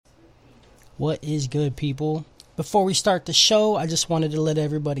What is good, people? Before we start the show, I just wanted to let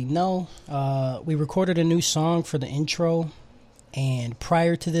everybody know we recorded a new song for the intro, and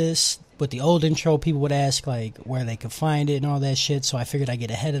prior to this, with the old intro, people would ask like where they could find it and all that shit, so I figured I'd get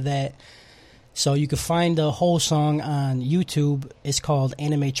ahead of that. So you can find the whole song on YouTube. It's called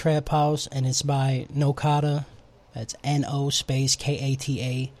Anime Trap House, and it's by Nokata. That's N-O space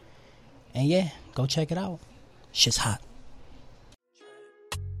K-A-T-A. And yeah, go check it out. Shit's hot.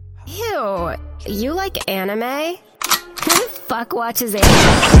 Ew, you like anime? Who the fuck watches anime?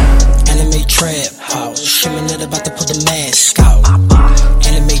 Anime Trap House, Shimonette about to put the mask out.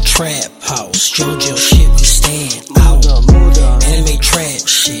 Anime Trap House, JoJo shit, we stand out. Anime Trap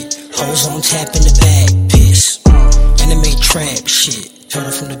shit, hoes on tap in the bag, piss. Anime Trap shit, turn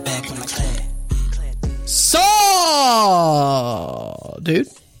it from the back when I clap. So, dude,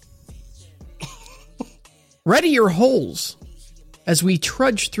 ready your holes as we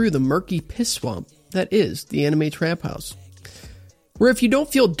trudge through the murky piss swamp that is the Anime Trap House, where if you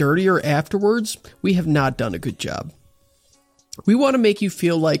don't feel dirtier afterwards, we have not done a good job. We want to make you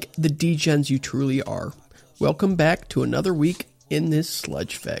feel like the degens you truly are. Welcome back to another week in this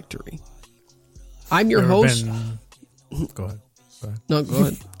sludge factory. I'm your host. Go ahead. No, go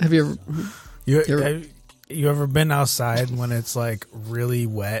ahead. Have you ever... You ever been outside when it's like really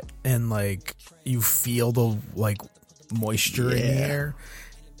wet and like you feel the like moisture in the air?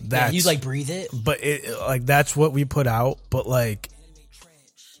 That's, you like breathe it, but it like that's what we put out. But like,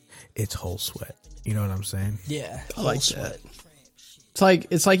 it's whole sweat. You know what I'm saying? Yeah, I like that.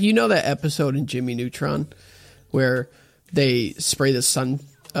 It's like you know that episode in Jimmy Neutron where they spray the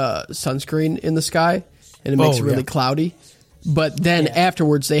sunscreen in the sky and it makes it really cloudy. But then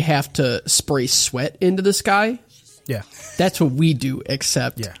afterwards, they have to spray sweat into the sky. Yeah. That's what we do,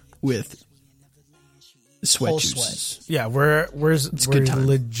 except with sweat juices. Yeah, we're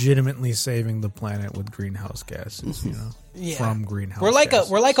legitimately saving the planet with greenhouse gases, you know, from greenhouse gases.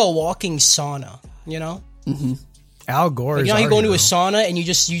 We're like a walking sauna, you know? Mm-hmm. Al Gore like, you know how you go into a sauna and you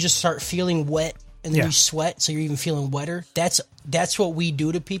just start feeling wet and then you sweat, so you're even feeling wetter? That's what we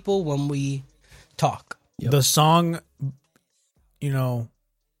do to people when we talk. Yep. The song... You know,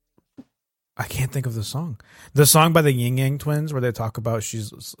 I can't think of the song. The song by the Ying Yang Twins where they talk about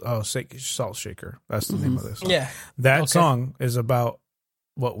Salt Shaker. That's the name of this song. Yeah. That song is about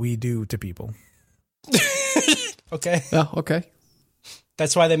what we do to people. Okay. Oh, okay.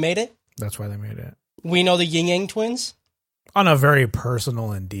 That's why they made it? That's why they made it. We know the Ying Yang Twins? On a very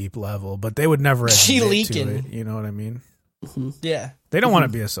personal and deep level, but they would never admit to it. You know what I mean? Mm-hmm. Yeah. They don't want to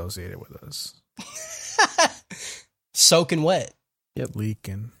be associated with us. Soaking wet. Yep.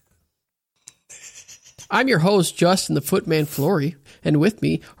 Leaking. I'm your host, Justin the Footman Flory, and with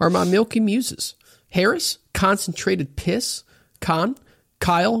me are my Milky Muses. Harris, Concentrated Piss, Con,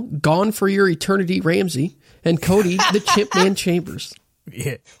 Kyle, Gone for Your Eternity Ramsey, and Cody, the Chimpman Chambers.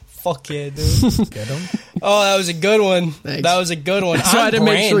 Yeah. Fuck yeah, dude. Get him? Oh, that was a good one. Thanks. That was a good one. So I had to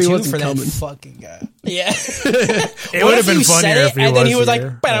make sure he wasn't for coming. That fucking guy. Yeah. It would have been funnier if he was and then he was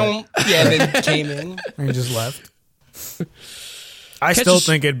here, like, yeah, and then came in. And he just left. I still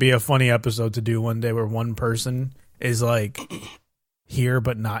think it'd be a funny episode to do one day where one person is like here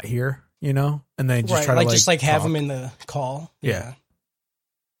but not here, you know, and then just try to just like have talk. him in the call. Yeah,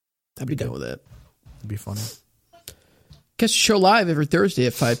 I'd be down with that. It'd be funny. Catch the show live every Thursday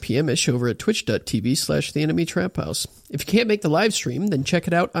at 5 p.m. ish over at twitch.tv/The Anime Trap House. If you can't make the live stream, then check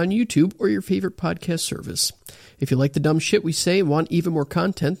it out on YouTube or your favorite podcast service. If you like the dumb shit we say and want even more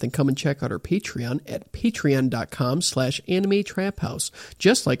content, then come and check out our Patreon at patreon.com/Anime Trap House.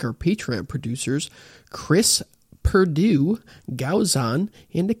 Just like our Patreon producers, Chris Purdue, Gauzan,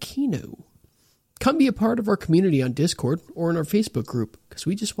 and Aquino. Come be a part of our community on Discord or in our Facebook group, because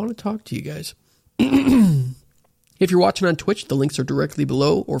we just want to talk to you guys. If you're watching on Twitch, the links are directly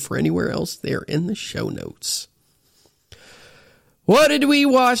below, or for anywhere else, they are in the show notes. What did we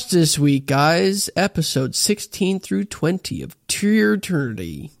watch this week, guys? Episode 16 through 20 of To Your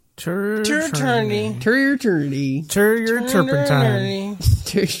Eternity. Turpentine.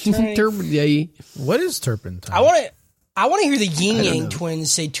 What is turpentine? I want to hear the Yin Yang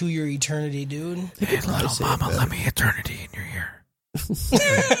Twins say "To Your Eternity," dude. Hey, little mama, let me eternity in your ear.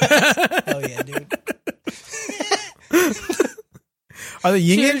 Hell yeah, dude. Are the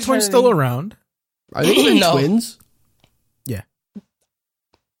Yin Yang Twins still around? Are they even twins? Yeah.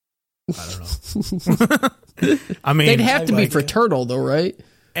 I don't know. I mean, they'd have to be fraternal, though, right?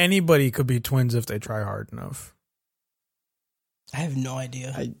 Anybody could be twins if they try hard enough. I have no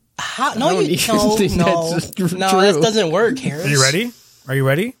idea. No, that doesn't work, Harris. Are you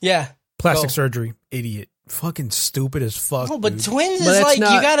ready? Yeah. Plastic surgery, idiot. Fucking stupid as fuck. No, but dude. twins is like, you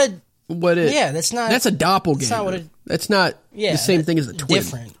gotta... That's not. That's a doppelganger. That's not what it. That's not the same thing as a twin.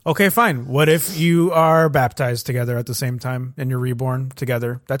 Different. Okay, fine. What if you are baptized together at the same time and you're reborn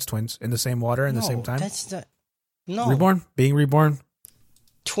together? That's twins in the same water in the same time. That's not. No. Reborn? Being reborn?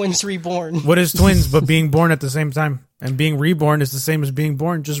 Twins reborn. What is twins but being born at the same time? And being reborn is the same as being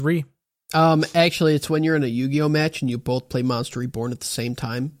born, just re. Actually, it's when you're in a Yu-Gi-Oh match and you both play Monster Reborn at the same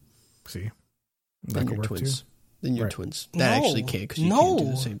time. See, Then you're twins. Then you're twins. That actually can't because you can't do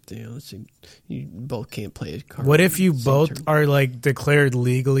the same thing. You both can't play a card. What if you both are like declared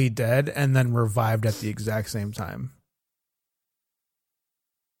legally dead and then revived at the exact same time?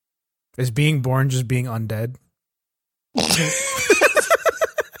 Is being born just being undead?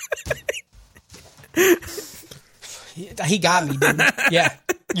 He got me, dude. Yeah.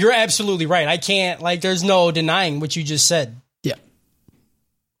 You're absolutely right. I can't, there's no denying what you just said. Yeah.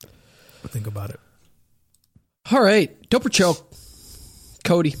 Think about it. All right. Dope or choke?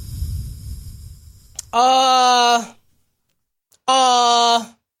 Cody.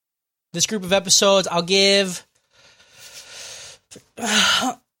 This group of episodes, I'll give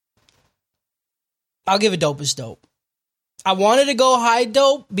a dope is dope. I wanted to go high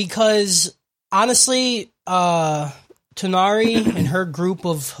dope because honestly, Tonari and her group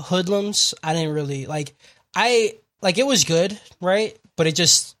of hoodlums, I didn't really it was good, right? But it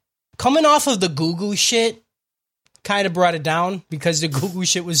just coming off of the Gugu shit kind of brought it down because the Gugu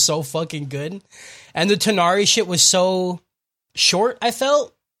shit was so fucking good. And the Tonari shit was so short, I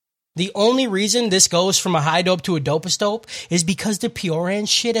felt. The only reason this goes from a high dope to a dopest dope is because the Pioran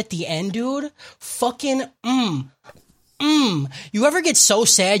shit at the end, dude. Fucking You ever get so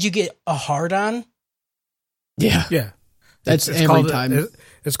sad you get a hard on? Yeah. Yeah. That's it's every called time.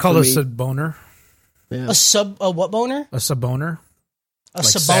 It's called a sub boner. Yeah. A what boner? A sub boner. A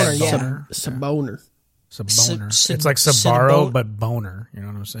sub boner, yeah. Sub boner. Sub boner. It's like Sabaro, but boner. You know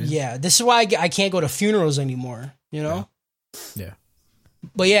what I'm saying? Yeah. This is why I can't go to funerals anymore, you know? Yeah.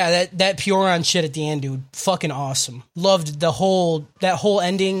 But yeah, that Pioran shit at the end, dude, fucking awesome. Loved that whole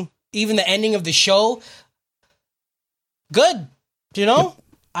ending, even the ending of the show. Good, you know.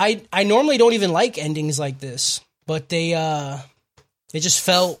 Yep. I normally don't even like endings like this, but it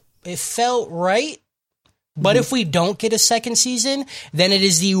felt right. But if we don't get a second season, then it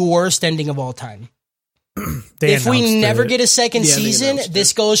is the worst ending of all time. If we never get a second season,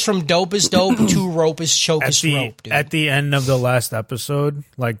 this goes from dope is dope to rope is choke is rope, dude. At the end of the last episode,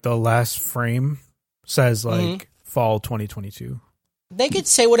 like the last frame says fall 2022. They could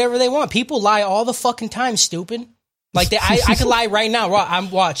say whatever they want. People lie all the fucking time, stupid. I could lie right now.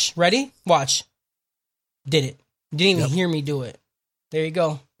 Watch. Ready? Watch. Did it. Didn't even hear me do it. There you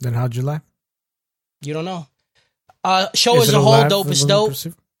go. Then how'd you lie? You don't know. Show as a whole, dope is dope.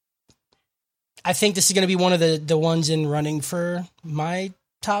 I think this is going to be one of the ones in running for my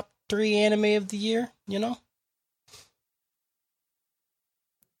top 3 anime of the year, you know?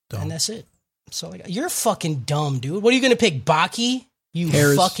 Dumb. And that's it. So you're fucking dumb, dude. What are you going to pick, Baki? You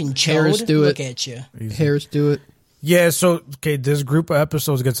fucking chode? Look at you. Harris, do it. Yeah, so, okay, this group of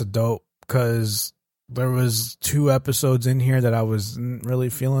episodes gets a dope because there was 2 episodes in here that I wasn't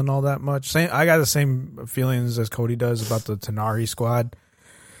really feeling all that much. I got the same feelings as Cody does about the Tonari squad.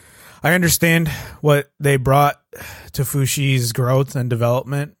 I understand what they brought to Fushi's growth and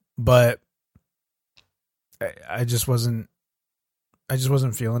development, but I just wasn't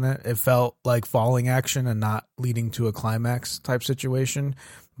feeling it. It felt like falling action and not leading to a climax type situation.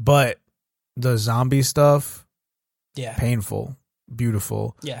 But the zombie stuff, painful,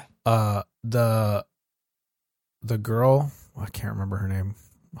 beautiful. Yeah. The girl, I can't remember her name,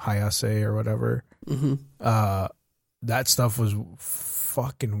 Hayase or whatever. Mm-hmm. That stuff was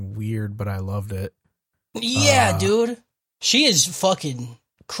fucking weird, but I loved it. Yeah, dude. She is fucking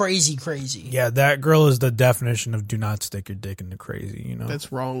crazy. Yeah, that girl is the definition of do not stick your dick into crazy, you know?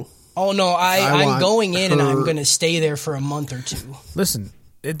 That's wrong. Oh, no, I'm going in and I'm going to stay there for a month or 2. Listen,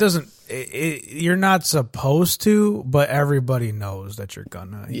 you're not supposed to, but everybody knows that you're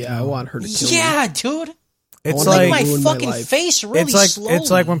gonna. Yeah, I want her to kill me. Dude. It's like my fucking face really slowly. It's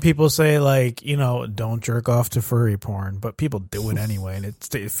like when people say, like, you know, don't jerk off to furry porn, but people do it anyway, and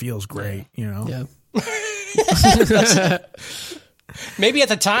it feels great, you know? Yeah. Maybe at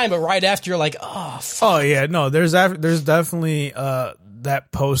the time, but right after you're like, oh, fuck. Oh, yeah, no, there's definitely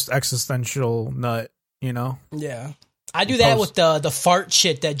that post-existential nut, you know? Yeah. I do that with the fart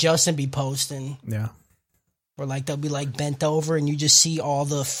shit that Justin be posting. Yeah. Where like they'll be like bent over and you just see all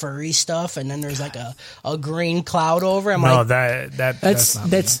the furry stuff and then there's like a green cloud over.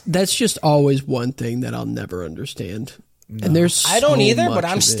 That's just always one thing that I'll never understand. No. And there's I don't either, but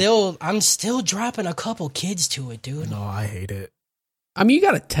I'm still dropping a couple kids to it, dude. No, I hate it. I mean, you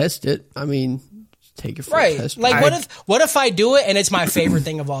got to test it. I mean, take it for a test. Like, what if I do it and it's my favorite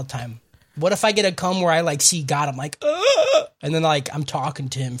thing of all time? What if I get a cum where I like see God, I'm like, and then like I'm talking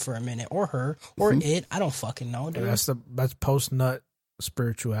to him for a minute, or her, or it. I don't fucking know, dude. That's post nut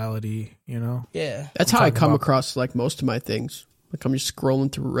spirituality, you know? Yeah. That's how I come across like most of my things. Like I'm just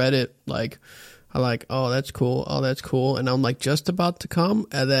scrolling through Reddit, like I like, oh that's cool, and I'm like just about to come,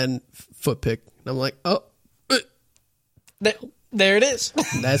 and then foot pick, and I'm like, oh, there it is.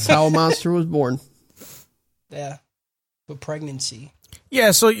 That's how a monster was born. Yeah, with pregnancy.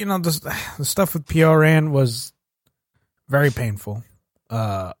 Yeah, so you know the stuff with PRN was very painful.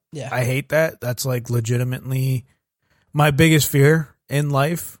 Yeah, I hate that. That's like legitimately my biggest fear in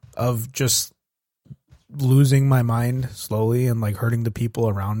life, of just losing my mind slowly and like hurting the people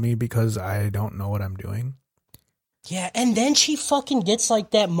around me because I don't know what I'm doing. Yeah, and then she fucking gets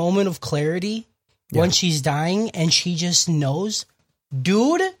like that moment of clarity when she's dying and she just knows,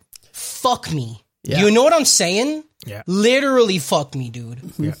 dude, fuck me. Yeah. You know what I'm saying? Yeah. Literally fuck me, dude.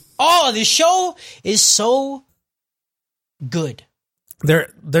 Yeah. Oh, this show is so good.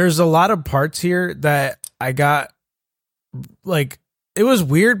 There's a lot of parts here that I got, like, it was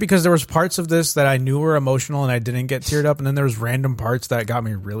weird because there was parts of this that I knew were emotional and I didn't get teared up, and then there was random parts that got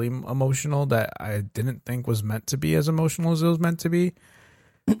me really emotional that I didn't think was meant to be as emotional as it was meant to be.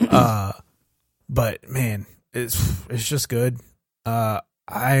 But man, it's just good.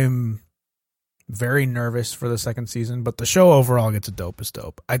 I'm very nervous for the second season, but the show overall gets a dope as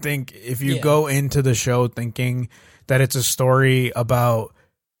dope. I think if you go into the show thinking that it's a story about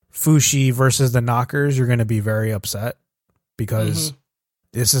Fushi versus the Knockers, you're going to be very upset because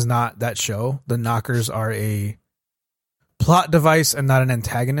this is not that show. The Knockers are a plot device and not an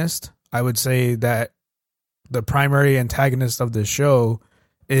antagonist. I would say that the primary antagonist of this show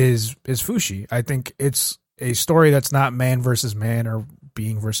is Fushi. I think it's a story that's not man versus man or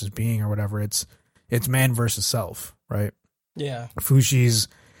being versus being or whatever. It's man versus self, right? Yeah. Fushi's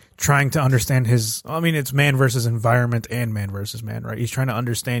trying to understand it's man versus environment and man versus man, right? He's trying to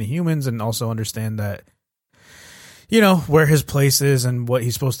understand humans and also understand that, you know, where his place is and what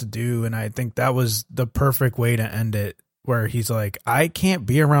he's supposed to do. And I think that was the perfect way to end it, where he's like, I can't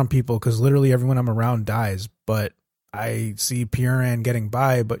be around people because literally everyone I'm around dies, but I see Puran getting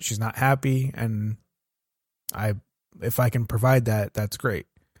by, but she's not happy. And if I can provide that, that's great.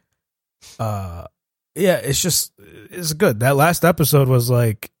 Yeah, it's good. That last episode was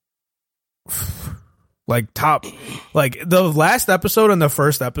like top, like the last episode and the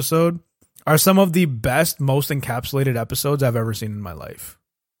first episode are some of the best, most encapsulated episodes I've ever seen in my life.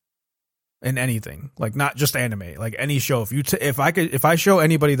 In anything, like not just anime, like any show. If I show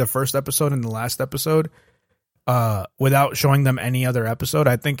anybody the first episode and the last episode, without showing them any other episode,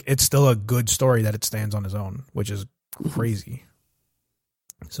 I think it's still a good story that it stands on its own, which is crazy.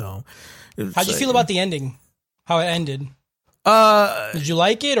 So, how'd you feel about the ending? How it ended? Did you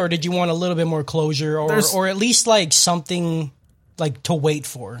like it, or did you want a little bit more closure, or at least like something like to wait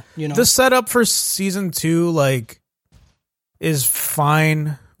for? You know, the setup for season 2 like is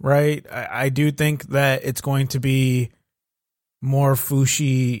fine, right? I do think that it's going to be more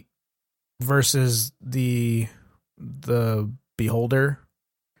Fushi versus the Beholder,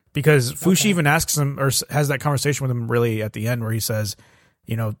 because Fushi even asks him, or has that conversation with him really at the end, where he says,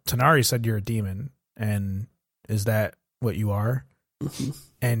 you know, Tonari said you're a demon, and is that what you are?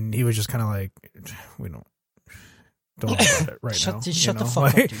 And he was just kind of like, we don't know about it right now. Shut the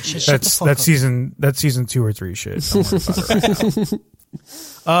fuck up, dude. That's season 2 or 3 shit. Don't worry about it right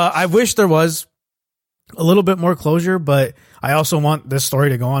now. I wish there was a little bit more closure, but I also want this story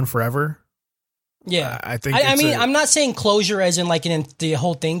to go on forever. Yeah, I think. I'm not saying closure as in like the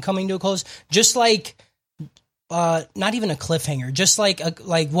whole thing coming to a close. Just like, not even a cliffhanger. Just like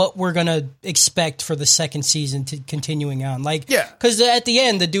what we're gonna expect for the second season to continuing on. Like, yeah, because at the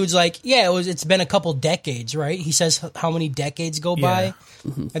end the dude's like, yeah, it's been a couple decades, right? He says how many decades go by,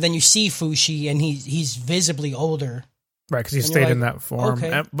 and then you see Fushi and he's visibly older, right? Because he stayed in that form.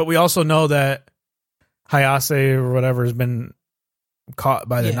 Okay. But we also know that Hayase or whatever has been caught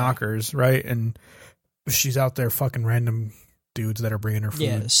by the Knockers, right? And she's out there fucking random dudes that are bringing her food.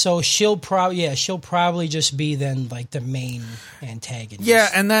 Yeah, so she'll probably just be then like the main antagonist. Yeah,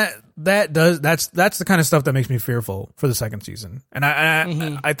 and that's the kind of stuff that makes me fearful for the second season. And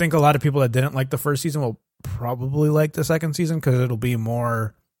I think a lot of people that didn't like the first season will probably like the second season because it'll be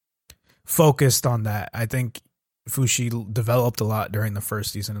more focused on that. I think Fushi developed a lot during the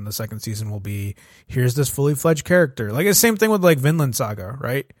first season, and the second season will be, here's this fully fledged character. Like the same thing with like Vinland Saga,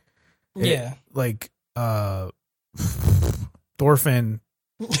 right? Yeah. Thorfinn,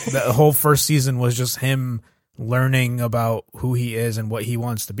 the whole first season was just him learning about who he is and what he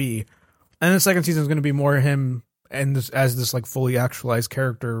wants to be. And the second season is going to be more him and as this like fully actualized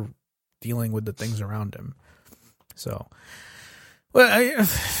character dealing with the things around him. So, well,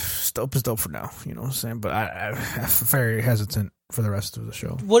 dope is dope for now, you know what I'm saying? But I'm very hesitant for the rest of the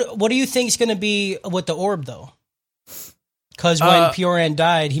show. What do you think is going to be with the orb though? Because when Pioran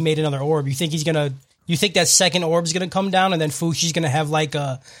died, he made another orb. You think you think that second orb is gonna come down, and then Fushi's gonna have like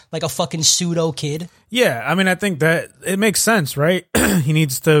a fucking pseudo kid? Yeah, I mean, I think that it makes sense, right? He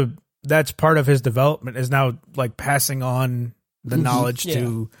needs to. That's part of his development is now like passing on the knowledge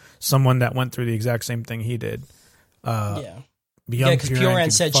to someone that went through the exact same thing he did. Because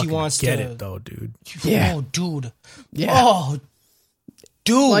Pioran said she wants get to it though, dude. Yeah. Oh, dude. Yeah. Oh,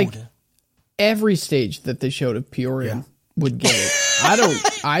 dude. Like every stage that they showed of Pioran would get it.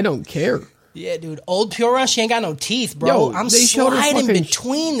 I don't care. Yeah, dude. Old Pioran, she ain't got no teeth, bro. Yo, I'm they showed her sliding fucking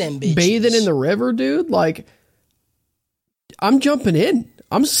between them bitches. bathing in the river, dude. Like, I'm jumping in.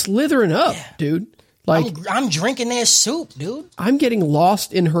 I'm slithering up, dude. Like, I'm drinking their soup, dude. I'm getting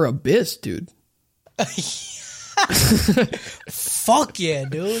lost in her abyss, dude. Fuck yeah,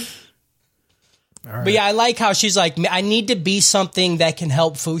 dude. Right. But yeah, I like how she's like, I need to be something that can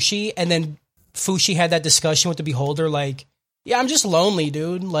help Fushi. And then Fushi had that discussion with the Beholder, like, yeah, I'm just lonely,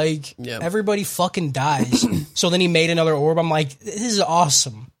 dude. Like, everybody fucking dies. So then he made another orb. I'm like, this is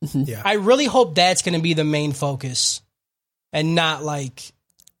awesome. Yeah. I really hope that's going to be the main focus and not like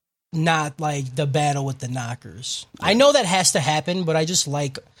the battle with the knockers. Yeah. I know that has to happen, but I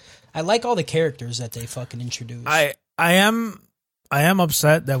like all the characters that they fucking introduced. I am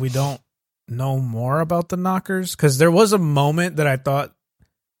upset that we don't know more about the knockers, because there was a moment that I thought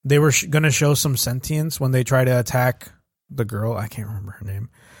they were going to show some sentience when they try to attack the girl. I can't remember her name.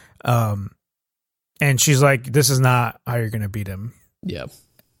 And she's like, this is not how you're going to beat him. Yeah.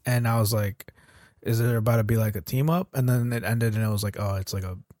 And I was like, is it about to be like a team up? And then it ended and it was like, oh, it's like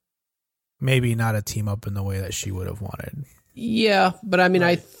maybe not a team up in the way that she would have wanted. Yeah, but I mean,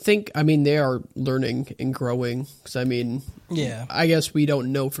 right. I mean, they are learning and growing. Because, I mean, I guess we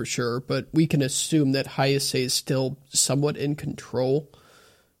don't know for sure, but we can assume that Hayase is still somewhat in control.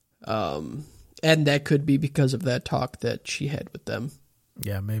 And that could be because of that talk that she had with them.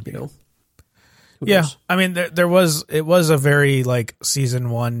 Yeah, maybe. You know? Yeah, I mean, it was a very, like, season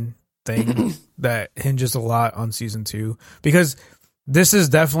 1 thing that hinges a lot on season 2. Because this is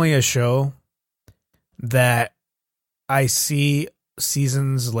definitely a show that I see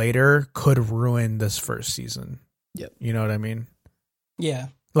seasons later could ruin this first season. Yep. You know what I mean? Yeah.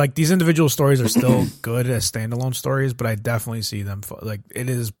 Like, these individual stories are still good as standalone stories, but I definitely see them, like, it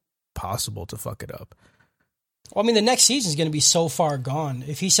is possible to fuck it up. Well, I mean, the next season is going to be so far gone.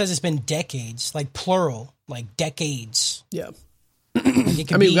 If he says it's been decades, like plural, like decades. Yeah.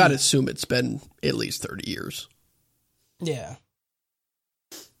 Like I mean, we got to assume it's been at least 30 years. Yeah.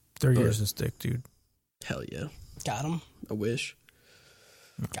 30 years is thick, dude. Hell yeah. Got him. I wish.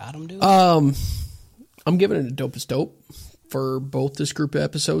 Got him, dude. I'm giving it a dopest dope for both this group of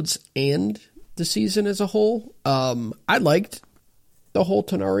episodes and the season as a whole. I liked the whole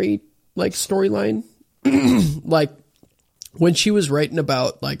Tonari like storyline. Like when she was writing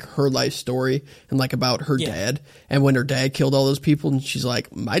about like her life story and like about her dad, and when her dad killed all those people, and she's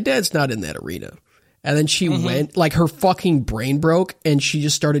like, my dad's not in that arena. And then she went, like, her fucking brain broke, and she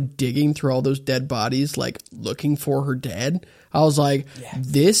just started digging through all those dead bodies, like, looking for her dad. I was like,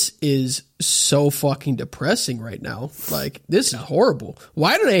 this is so fucking depressing right now. Like, this is horrible.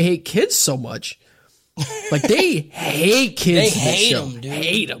 Why do they hate kids so much? Like, they hate kids. They hate them, dude.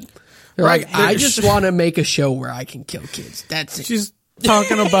 Hate them. They're like, I just want to make a show where I can kill kids. That's it. She's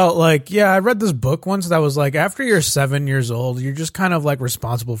talking about like, I read this book once that was like, after you're 7 years old, you're just kind of like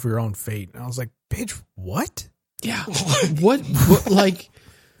responsible for your own fate. And I was like, bitch, what? Yeah. What like,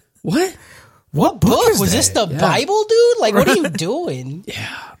 what? What book was this? The Bible, dude? Like, what are you doing?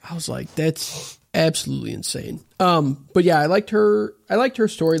 Yeah. I was like, that's absolutely insane. But yeah, I liked her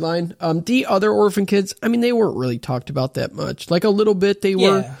storyline. The other orphan kids, I mean, they weren't really talked about that much. Like a little bit they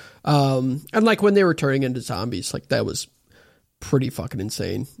were. And like when they were turning into zombies, like that was pretty fucking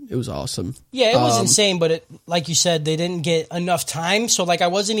insane. It was awesome. Yeah, it was insane, but it, like you said, they didn't get enough time, so like I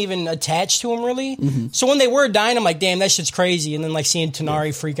wasn't even attached to them really. So when they were dying, I'm like, damn, that shit's crazy. And then like seeing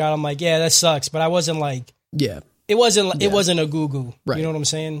Tonari freak out, I'm like, yeah, that sucks. But I wasn't like, it wasn't a goo-goo. Right. You know what I'm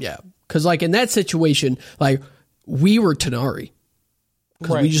saying? Yeah. Because like in that situation, like we were Tonari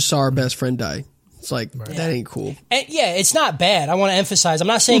because we just saw our best friend die. It's like, that ain't cool. And yeah, it's not bad. I want to emphasize, I'm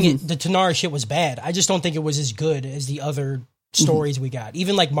not saying the Tonari shit was bad. I just don't think it was as good as the other stories we got.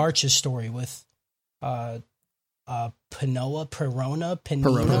 Even like March's story with Perona.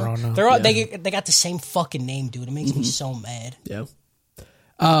 Perona. They're all they got the same fucking name, dude. It makes me so mad. Yeah.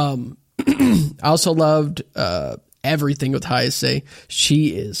 I also loved everything with Hayase. She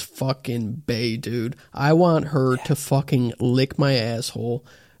is fucking bae, dude. I want her to fucking lick my asshole,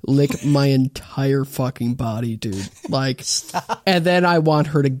 lick my entire fucking body, dude. Like, and then I want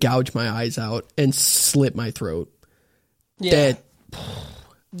her to gouge my eyes out and slit my throat. Yeah.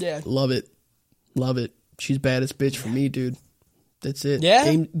 Yeah. Love it. Love it. She's baddest bitch for me, dude. That's it.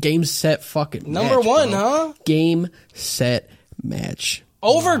 Yeah? Game set fucking Number match, one, bro. huh? Game set match.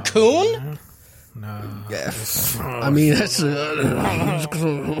 Over Kun? No. Yeah. I mean, that's. I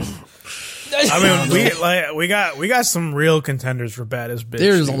mean, we got some real contenders for baddest bitch.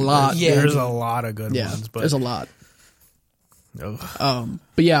 There's a lot. Yeah. There's a lot of good Yeah, ones, but there's a lot. Ugh.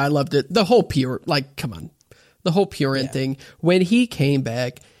 But yeah, I loved it. The whole Pure, like, come on, the whole Purin thing. When he came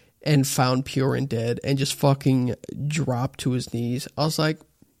back and found Purin dead and just fucking dropped to his knees, I was like,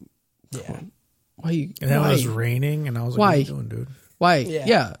 why? And it was raining, and I was like, Why? what are you doing, dude? Why? Yeah.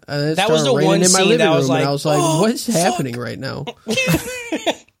 Yeah. And it That was started the raining one in my scene living that I room, was like, and I was like, oh, what's fuck. happening right now?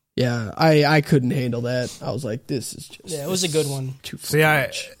 Yeah, I couldn't handle that. I was like, this is just Yeah, it was a good one. too See,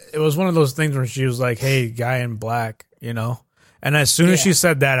 much. it was one of those things where she was like, "Hey, guy in black," you know. And as soon as she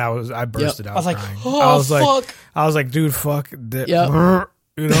said that, I bursted out. I was like, crying. oh, fuck. I was like, dude, fuck. You Yep. know.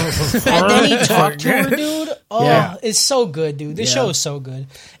 And then he talked to her, dude. Oh, Yeah. it's so good, dude. This show is so good.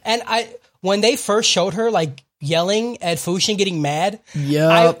 And when they first showed her, like, yelling at Fushin getting mad,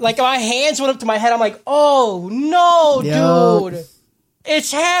 Yep. like, my hands went up to my head. I'm like, oh, no, Yep. dude.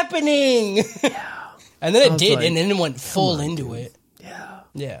 It's happening. And then it did, like, and then it went full into it. Yeah.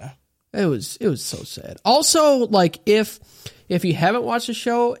 Yeah. It was so sad. Also, like, if you haven't watched the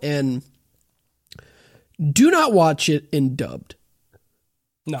show, and do not watch it in dubbed.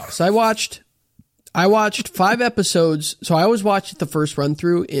 No. So I watched 5 episodes. So I always watch the first run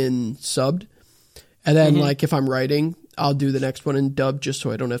through in subbed, and then like if I'm writing, I'll do the next one in dubbed just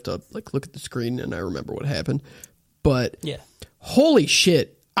so I don't have to like look at the screen and I remember what happened. But Yeah. holy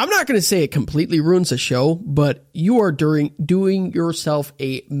shit. I'm not going to say it completely ruins the show, but you are doing yourself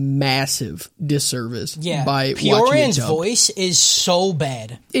a massive disservice Yeah. by watching Pioran's it dubbed. voice is so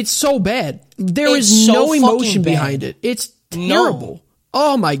bad. It's so bad. There It's is so no fucking emotion bad. behind it. It's terrible.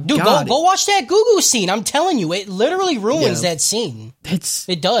 Oh my Dude, god. go watch that Gugu scene. I'm telling you, it literally ruins Yeah. that scene.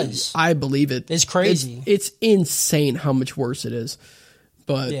 It does. I believe it. It's crazy. It's insane how much worse it is.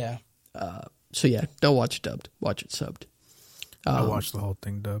 But Yeah. so yeah, don't watch it dubbed. Watch it subbed. I watched the whole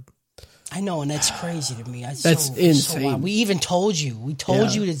thing, dub. I know, and that's crazy to me. That's insane. wild. We even told you. We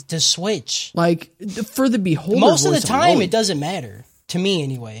told you to switch. Like for the beholder. Most of the voice time, alone, it doesn't matter. To me,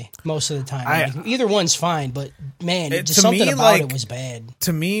 anyway. Most of the time. Like, either one's fine, but man, just to something me, about like, it was bad.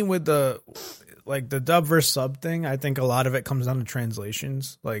 To me, with the dub versus sub thing, I think a lot of it comes down to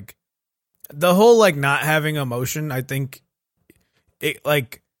translations. Like the whole like not having emotion. I think it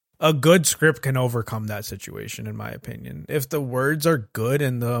like a good script can overcome that situation, in my opinion. If the words are good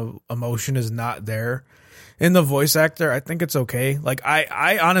and the emotion is not there in the voice actor, I think it's okay. Like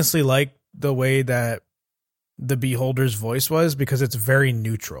I honestly like the way that the Beholder's voice was, because it's very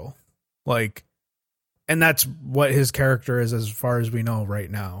neutral. Like, and that's what his character is as far as we know right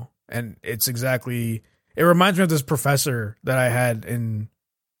now. And it's exactly, it reminds me of this professor that I had in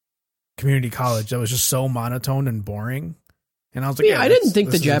community college that was just so monotone and boring. And I was like, I didn't think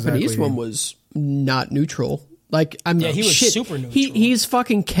the this is Japanese exactly- one was not neutral. Like, he was super neutral. He's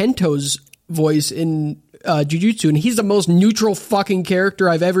fucking Kento's voice in Jujutsu, and he's the most neutral fucking character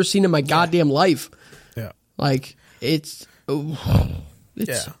I've ever seen in my goddamn life. Yeah. Like, it's so good.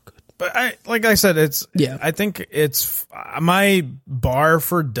 But like I said, I think it's my bar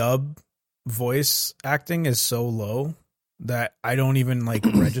for dub voice acting is so low that I don't even like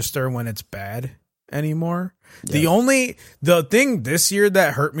register when it's bad anymore. Yeah. The thing this year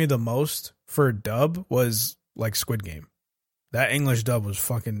that hurt me the most for dub was like Squid Game. That English dub was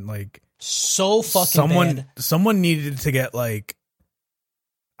fucking like so fucking bad. Someone needed to get like,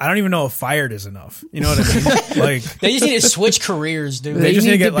 I don't even know if fired is enough. You know what I mean? Like They just need to switch careers, dude. They just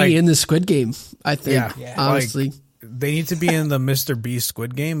need need to to get, be like- in the Squid Game, I think. Yeah. Honestly. Like, they need to be in the Mr. Beast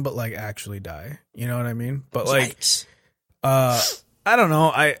Squid Game, but like actually die. You know what I mean? But like, Yikes. I don't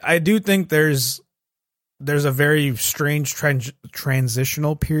know. I do think there's a very strange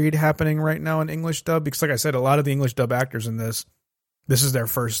transitional period happening right now in English dub, because like I said, a lot of the English dub actors in this is their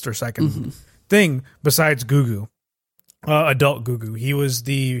first or second thing besides Gugu, adult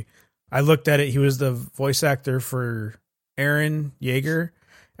Gugu. I looked at it. He was the voice actor for Eren Yeager.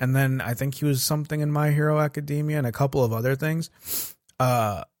 And then I think he was something in My Hero Academia and a couple of other things.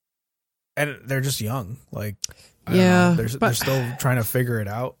 And they're just young. Like, I don't know. They're still trying to figure it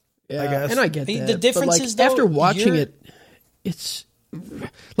out. Yeah, I guess. and I get that. The difference is, though, after watching it, it's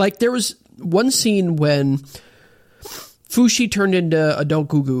like there was one scene when Fushi turned into Adult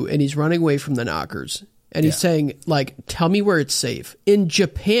Gugu and he's running away from the knockers. And he's saying, like, tell me where it's safe. In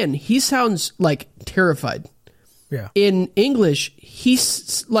Japan, he sounds, like, terrified. Yeah. In English,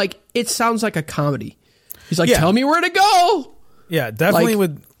 he's, like, it sounds like a comedy. He's like, tell me where to go. Yeah, definitely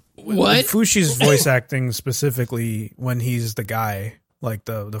Like, with Fushi's voice acting specifically when he's the guy, like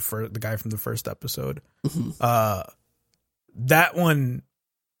the guy from the first episode. That one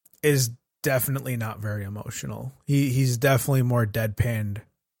is definitely not very emotional. He's definitely more deadpanned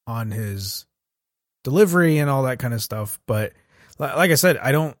on his delivery and all that kind of stuff. But like I said,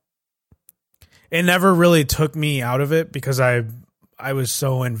 it never really took me out of it because I was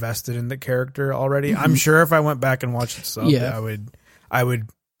so invested in the character already. I'm sure if I went back and watched the sub, I would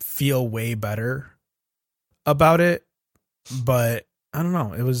feel way better about it. But I don't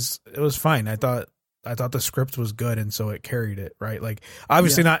know. It was fine. I thought the script was good, and so it carried it, right? Like,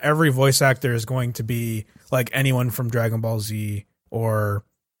 obviously not every voice actor is going to be like anyone from Dragon Ball Z or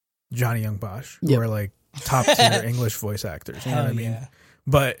Johnny Young Bosch, who are like top tier English voice actors. You know what I mean? Yeah.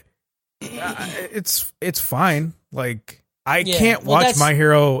 But it's fine. Like, I can't watch My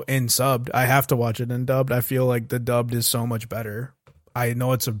Hero in subbed. I have to watch it in dubbed. I feel like the dubbed is so much better. I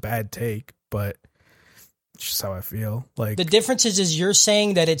know it's a bad take, but it's just how I feel. Like, the difference is you're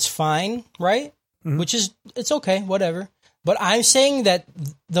saying that it's fine, right? Mm-hmm. Which is, it's okay, whatever. But I'm saying that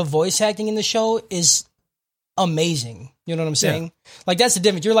the voice acting in the show is amazing. You know what I'm saying? Yeah. Like, that's the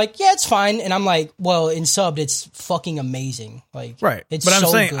difference. You're like, yeah, it's fine. And I'm like, well, in subbed, it's fucking amazing. Like, right. It's but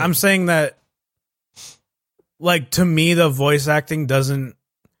good. I'm saying that, like, to me, the voice acting doesn't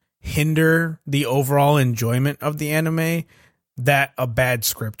hinder the overall enjoyment of the anime that a bad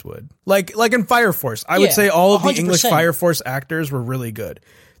script would. Like in Fire Force, I would say all of 100%. The English Fire Force actors were really good.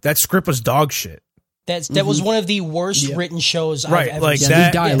 That script was dog shit. That was one of the worst written shows I've ever like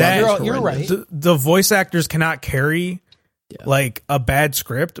seen. You're right. The voice actors cannot carry like a bad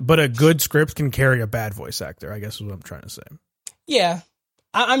script, but a good script can carry a bad voice actor, I guess is what I'm trying to say. Yeah.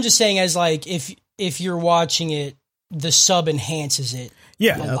 I'm just saying, as like, if you're watching it, the sub enhances it.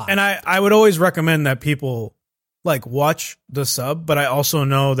 Yeah. And I would always recommend that people like watch the sub, but I also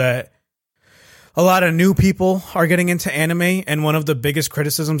know that a lot of new people are getting into anime, and one of the biggest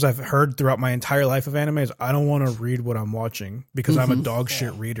criticisms I've heard throughout my entire life of anime is I don't want to read what I'm watching because I'm a dog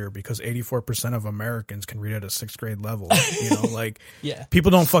shit reader, because 84% of Americans can read at a 6th grade level. You know, like,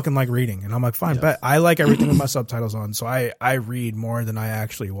 people don't fucking like reading, and I'm like, fine, but I like everything with my subtitles on, so I read more than I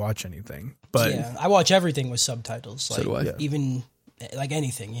actually watch anything. But I watch everything with subtitles. Like, so do I. Even like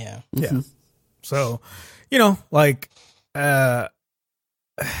anything, yeah. So, you know, like, I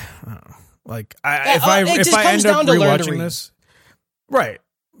don't know. Like, if I end up rewatching this, right?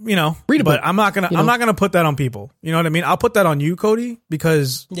 You know, read a book. But I'm not gonna put that on people. You know what I mean? I'll put that on you, Cody,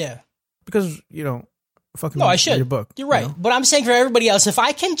 because you know, fucking I should read a book. You're right, but I'm saying for everybody else, if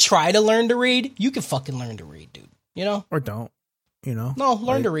I can try to learn to read, you can fucking learn to read, dude. You know, or don't. You know, no,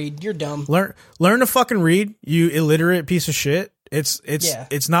 learn to read. You're dumb. Learn to fucking read. You illiterate piece of shit.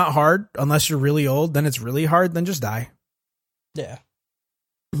 It's not hard unless you're really old. Then it's really hard. Then just die. Yeah.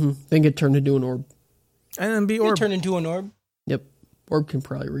 Then get turned into an orb. And then be orb. Turn into an orb. Yep. Orb can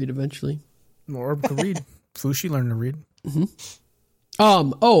probably read eventually. Orb can read. Fushi learned to read.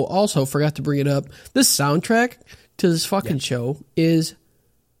 Also forgot to bring it up. This soundtrack to this fucking show is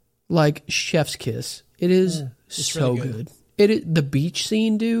like chef's kiss. It is so really good. It is the beach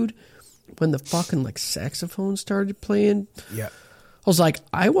scene, dude. When the fucking like saxophone started playing. Yeah. I was like,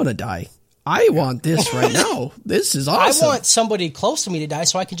 I want to die. I want this right now. This is awesome. I want somebody close to me to die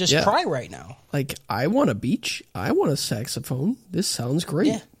so I can just cry right now. Like, I want a beach. I want a saxophone. This sounds great.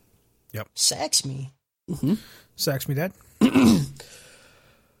 Yeah. Yep. Sax me. Sax me, Dad.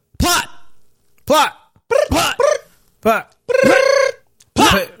 Plot.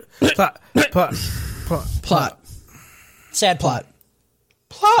 Sad plot.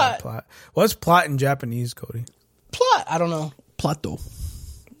 What's plot in Japanese, Cody? Plot. I don't know. Plato.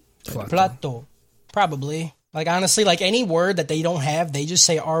 Probably. Like, honestly, like any word that they don't have, they just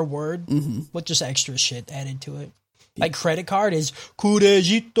say our word with just extra shit added to it. Like credit card is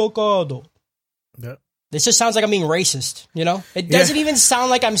Kurejito Kado. Yeah. This just sounds like I'm being racist, you know? It doesn't even sound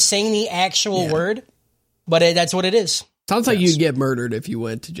like I'm saying the actual word, but that's what it is. Sounds like you'd get murdered if you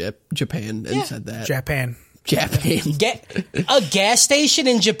went to Japan and said that. Japan. A gas station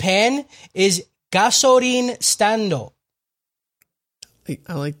in Japan is gasoline stando.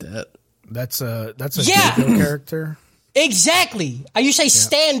 I like that. That's a JoJo character. Exactly. You say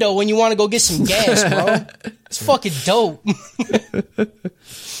stando when you want to go get some gas, bro. It's fucking dope.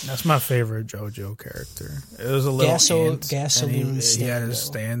 That's my favorite JoJo character. It was a little ant, gasoline. and he had a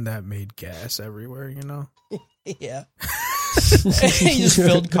stand that made gas everywhere. You know. Yeah. He just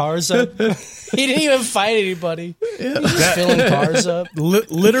filled cars up. He didn't even fight anybody. Yeah. He was just filling cars up.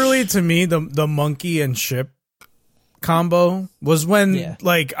 Literally, to me, the monkey and ship combo was when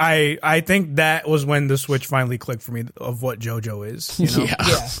like I think that was when the switch finally clicked for me of what JoJo is. You know?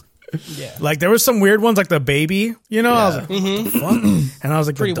 Yeah. Like there was some weird ones like the baby, you know. I was like, what the fuck? And I was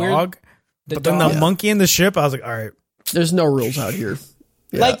like, pretty the dog. But then the monkey and the ship, I was like, all right. There's no rules out here.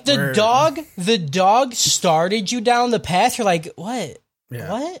 Yeah. Like the dog started you down the path. You're like, what?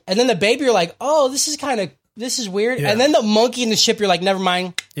 Yeah. What? And then the baby, you're like, oh, this is weird. Yeah. And then the monkey and the ship, you're like, never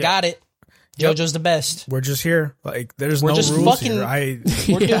mind. Yeah. Got it. JoJo's the we're just here. Like, there's no rules here.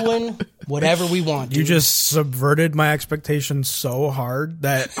 We're doing whatever we want. Dude. You just subverted my expectations so hard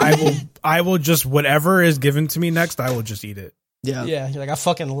that I will just, whatever is given to me next, I will just eat it. Yeah. Yeah. You're like, I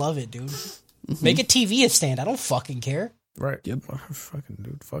fucking love it, dude. Mm-hmm. Make a TV stand. I don't fucking care. Right. Yep. Fucking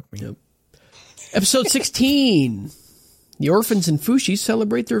dude. Fuck me. Yep. Episode 16. The orphans and Fushi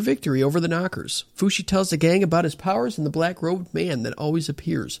celebrate their victory over the Knockers. Fushi tells the gang about his powers and the black-robed man that always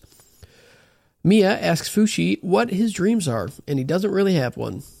appears. Mia asks Fushi what his dreams are, and he doesn't really have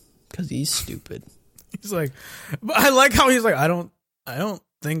one because he's stupid. He's like, but I like how he's like, I don't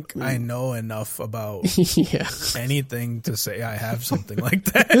think I know enough about anything to say I have something like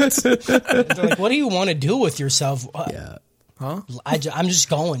that. They're like, what do you want to do with yourself? Yeah. Huh? I'm just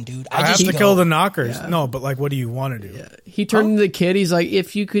going, dude. I have to kill the Knockers. Yeah. No, but like, what do you want to do? Yeah. He turned into the kid. He's like,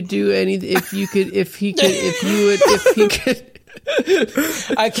 if you could do anything, if you could.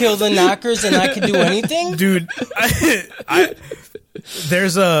 I kill the Knockers and I could do anything, dude.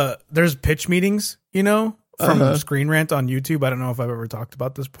 There's pitch meetings, you know, from Screen Rant on YouTube. I don't know if I've ever talked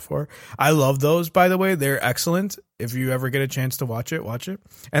about this before. I love those, by the way. They're excellent. If you ever get a chance to watch it.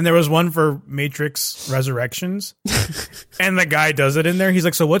 And there was one for Matrix Resurrections, and the guy does it in there. He's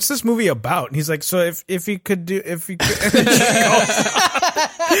like, "So what's this movie about?" And he's like, "So if he could."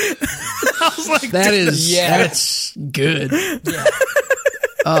 I was like, that's good. Yeah.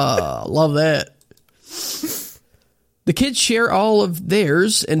 Love that. The kids share all of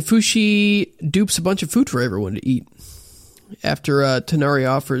theirs, and Fushi dupes a bunch of food for everyone to eat. After Tonari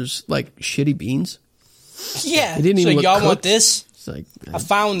offers like shitty beans. Yeah. It didn't even y'all cooked. Want this? It's like, I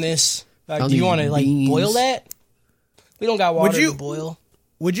found this. Do you want to like boil that? We don't got water to boil.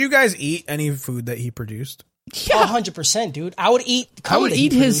 Would you guys eat any food that he produced? Yeah, 100%, dude. I would eat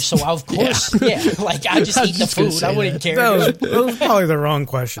his. So of course, like I just eat the food. I wouldn't care. That was probably the wrong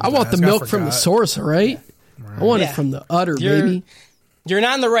question. I want the milk from the source, right? I want it from the udder, baby. You're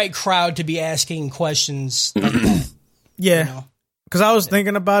not in the right crowd to be asking questions like that. Yeah, because I was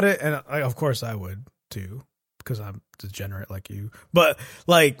thinking about it, and of course I would too, because I'm degenerate like you. But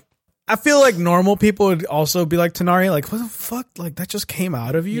like, I feel like normal people would also be like Tonari, like, what the fuck? Like that just came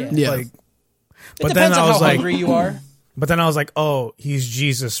out of you, like. But then I was how hungry you are. But then I was like, oh, he's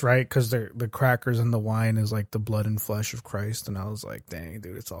Jesus, right? Because the crackers and the wine is like the blood and flesh of Christ. And I was like, dang,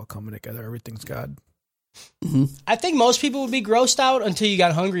 dude, it's all coming together. Everything's God. Mm-hmm. I think most people would be grossed out until you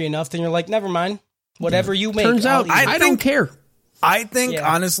got hungry enough. Then you're like, never mind. Whatever you make. Turns out, I don't care. I think,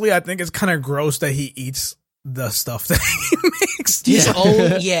 honestly, I think it's kind of gross that he eats the stuff that he makes. His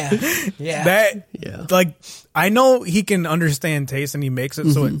own, Like, I know he can understand taste and he makes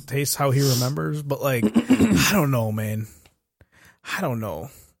it so it tastes how he remembers, but like, I don't know, man. I don't know.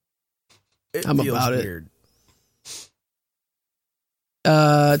 I'm about weird.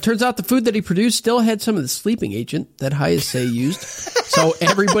 It. Turns out the food that he produced still had some of the sleeping agent that Hayase used, so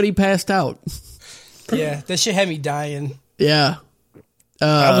everybody passed out. Yeah, that shit had me dying. Yeah.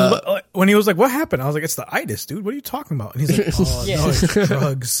 When he was like, what happened? I was like, it's the itis, dude. What are you talking about? And he's like, oh, no, it's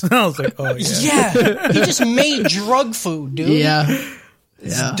drugs. And I was like, oh, yeah. Yeah. He just made drug food, dude. Yeah.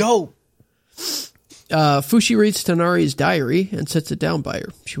 It's dope. Fushi reads Tonari's diary and sets it down by her.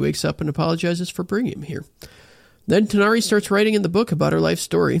 She wakes up and apologizes for bringing him here. Then Tonari starts writing in the book about her life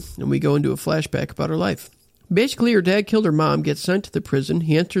story, and we go into a flashback about her life. Basically, her dad killed her mom, gets sent to the prison.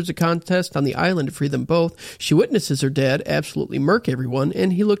 He enters a contest on the island to free them both. She witnesses her dad absolutely murk everyone,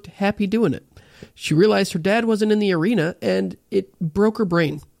 and he looked happy doing it. She realized her dad wasn't in the arena, and it broke her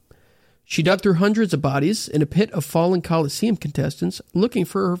brain. She dug through hundreds of bodies in a pit of fallen Coliseum contestants looking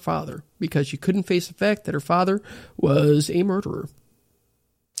for her father because she couldn't face the fact that her father was a murderer.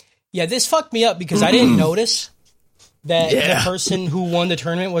 Yeah, this fucked me up because I didn't notice that the person who won the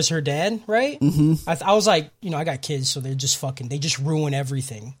tournament was her dad, right? Mm-hmm. I was like, I got kids, so they just ruin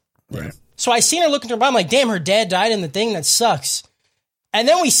everything. Right. So I seen her looking through her. I'm like, damn, her dad died in the thing. That sucks. And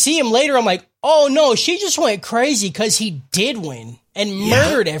then we see him later. I'm like, oh no, she just went crazy because he did win and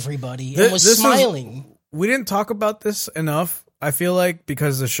murdered everybody and was smiling. We didn't talk about this enough, I feel like,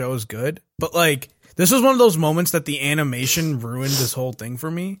 because the show is good. But like, this was one of those moments that the animation ruined this whole thing for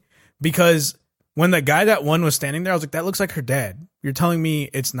me. Because when the guy that won was standing there, I was like, that looks like her dad. You're telling me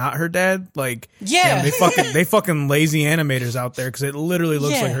it's not her dad? Like, yeah, they fucking lazy animators out there because it literally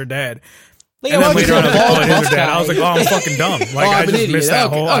looks like her dad. Like, and then later on, I was like, oh, I'm fucking dumb. Like, I just missed that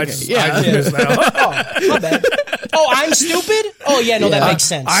whole. I just missed that whole. My bad. Oh, I'm stupid? Oh, yeah, no, that makes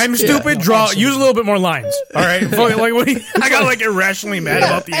sense. I'm stupid. Use a little bit more lines. All right. Like, I got like irrationally mad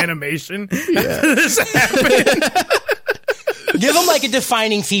about the animation. This happened. Give him like a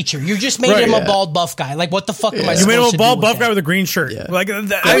defining feature. You just made him a bald buff guy. Like, what the fuck am I supposed to do? You made him a bald buff that? guy with a green shirt. Yeah. Like,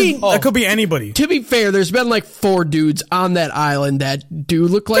 that could be anybody. To be fair, there's been like 4 dudes on that island that do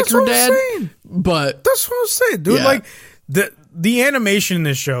look like her dad. But that's what I'm saying, dude. Like, the animation in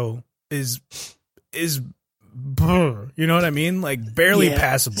this show is you know what I mean? Like, barely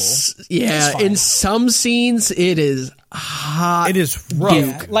passable. Yeah, in some scenes it is hot. It is rough.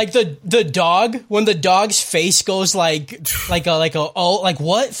 Yeah. Like the dog, when the dog's face goes like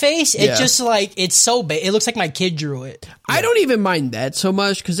what face? It just like, it's so bad. It looks like my kid drew it. I don't even mind that so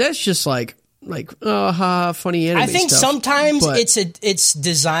much because that's just like funny anime I think stuff. sometimes it's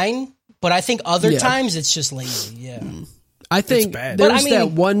design, but I think other times it's just lazy. Yeah. I think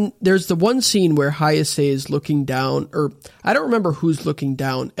there's the one scene where Hayase is looking down, or I don't remember who's looking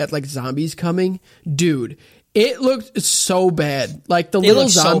down at like zombies coming. Dude, it looked so bad. Like the little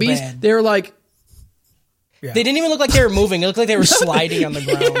zombies, they were like, they didn't even look like they were moving. It looked like they were sliding on the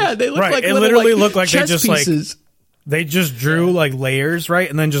ground. Yeah, they looked like it literally looked like they just pieces. They just drew like layers, right,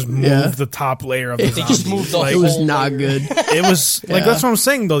 and then just moved the top layer of the zombies. They just moved the It was not good. It was like that's what I'm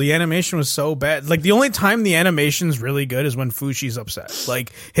saying though. The animation was so bad. Like the only time the animation's really good is when Fushi's upset.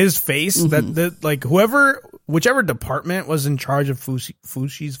 Like his face, like whichever department was in charge of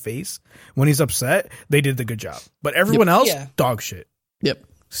Fushi's face when he's upset, they did the good job. But everyone else, dog shit. Yep.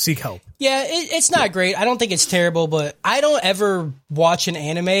 Seek help. Yeah, it's not great. I don't think it's terrible, but I don't ever watch an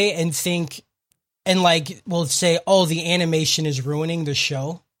anime and think. And like, we'll say, oh, the animation is ruining the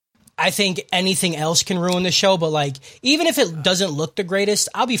show. I think anything else can ruin the show, but like, even if it doesn't look the greatest,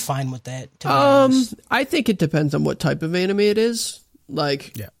 I'll be fine with that. To be honest. I think it depends on what type of anime it is.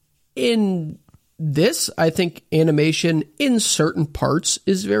 Like, in this, I think animation in certain parts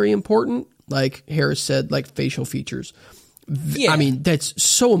is very important. Like Harris said, like facial features. I mean, that's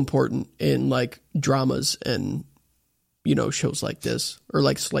so important in like dramas and, shows like this or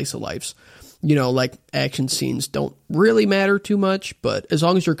like slice of lives. Like action scenes don't really matter too much, but as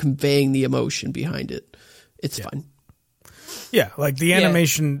long as you're conveying the emotion behind it, it's fine. Yeah, like the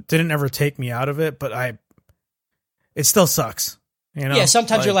animation didn't ever take me out of it, but it still sucks. Yeah,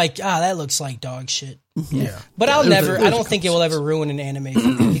 sometimes you're like, that looks like dog shit. Yeah. But I don't think it will ever ruin an anime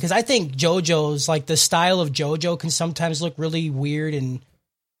for me because I think JoJo's, like the style of JoJo can sometimes look really weird and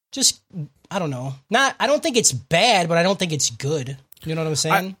just, I don't know. I don't think it's bad, but I don't think it's good. You know what I'm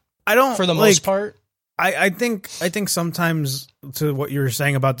saying? I don't, for the most part. I think sometimes, to what you were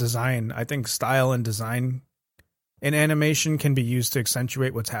saying about design, I think style and design in animation can be used to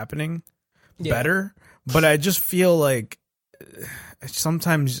accentuate what's happening better. But I just feel like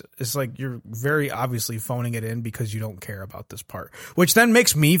sometimes it's like you're very obviously phoning it in because you don't care about this part, which then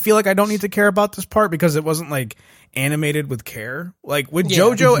makes me feel like I don't need to care about this part because it wasn't like animated with care. Like with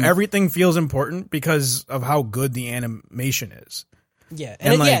JoJo, everything feels important because of how good the animation is. Yeah,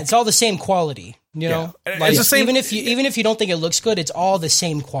 and it's all the same quality, know. Like, it's the same, even if you don't think it looks good, it's all the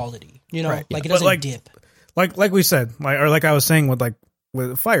same quality, Like it doesn't dip. Like we said, like I was saying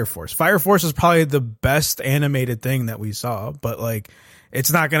with Fire Force. Fire Force is probably the best animated thing that we saw, but like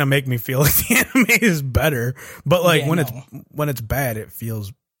it's not gonna make me feel like the anime is better. But like when it's bad, it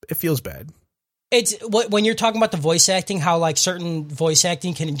feels bad. It's when you're talking about the voice acting, how like certain voice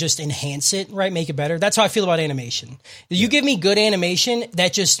acting can just enhance it, right? Make it better. That's how I feel about animation. You give me good animation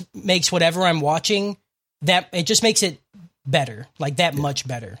that just makes whatever I'm watching, that it just makes it better, like that much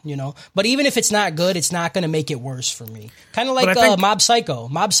better, But even if it's not good, it's not going to make it worse for me. Kind of like Mob Psycho.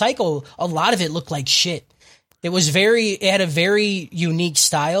 Mob Psycho, a lot of it looked like shit. It had a very unique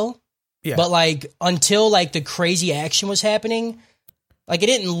style, but like until like the crazy action was happening. Like it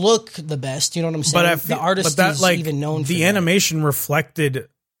didn't look the best, you know what I'm saying? The artist is even known for the animation reflected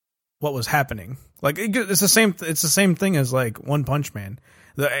what was happening. Like it's the same thing as like One Punch Man.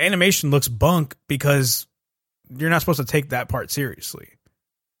 The animation looks bunk because you're not supposed to take that part seriously.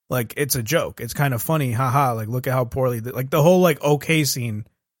 Like it's a joke. It's kind of funny, haha. Like look at how poorly like the whole like okay scene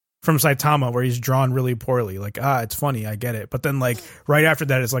from Saitama where he's drawn really poorly. Like, it's funny, I get it. But then like right after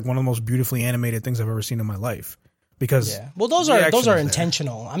that, it's like one of the most beautifully animated things I've ever seen in my life. Because well, those are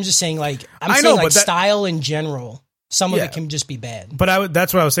intentional. I'm just saying like style in general. Some of it can just be bad. But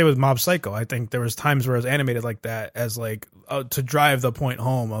that's what I would say with Mob Psycho. I think there was times where it was animated like that as like to drive the point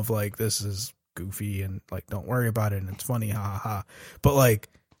home of like, this is goofy and like, don't worry about it and it's funny, ha ha ha. But like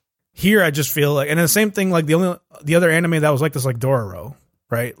here, I just feel like, and the same thing, like the other anime that was like this, like Dororo,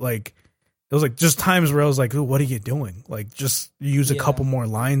 right? Like it was like just times where I was like, ooh, what are you doing? Like just use a couple more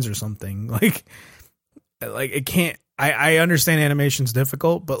lines or something. Like it can't. I understand animation's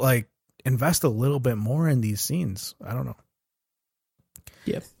difficult, but like, invest a little bit more in these scenes. I don't know.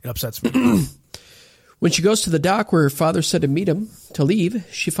 Yeah. It upsets me. When she goes to the dock where her father said to meet him to leave,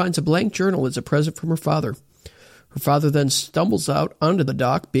 she finds a blank journal as a present from her father. Her father then stumbles out onto the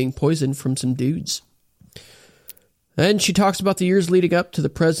dock being poisoned from some dudes. Then she talks about the years leading up to the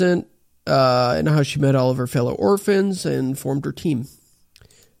present and how she met all of her fellow orphans and formed her team.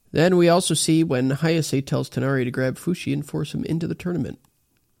 Then we also see when Hayase tells Tonari to grab Fushi and force him into the tournament.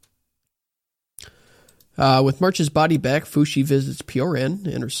 With March's body back, Fushi visits Pioran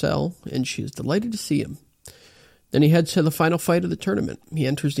in her cell, and she is delighted to see him. Then he heads to the final fight of the tournament. He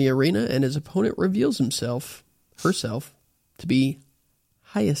enters the arena, and his opponent reveals herself, to be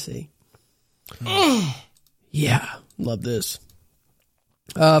Hayase. Yeah, love this.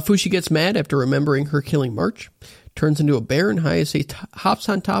 Fushi gets mad after remembering her killing March, turns into a bear, and Hayase hops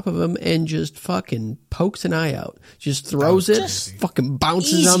on top of him and just fucking pokes an eye out. Just throws it, fucking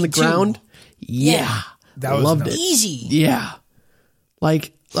bounces on the ground. Yeah. That was loved it. Easy. Yeah.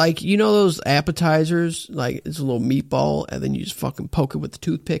 Like you know those appetizers, like it's a little meatball and then you just fucking poke it with the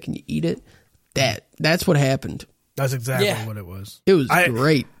toothpick and you eat it. That's what happened. That's exactly what it was. It was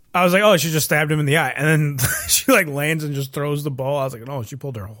great. I was like, oh, she just stabbed him in the eye, and then she like lands and just throws the ball. I was like, no, she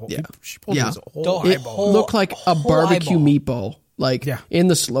pulled her whole. Yeah. She pulled his whole It eyeball. looked like a barbecue eyeball. meatball, like in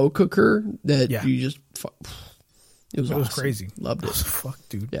the slow cooker that you just. It was awesome. Crazy. Loved it. Fuck,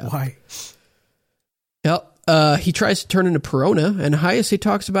 dude. Yeah. Why? Yep. He tries to turn into Perona, and Hayase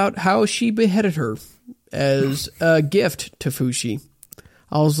talks about how she beheaded her as a gift to Fushi.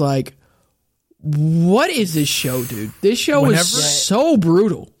 I was like, what is this show, dude? This show is so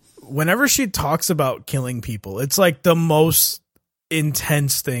brutal. Whenever she talks about killing people, it's like the most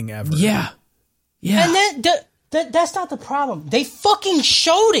intense thing ever. Yeah. Yeah. And that's not the problem. They fucking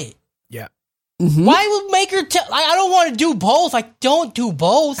showed it. Yeah. Mm-hmm. Why would make her tell? I don't want to do both. Like, don't do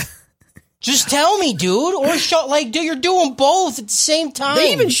both. Just tell me, dude. Or show, like, dude, you're doing both at the same time.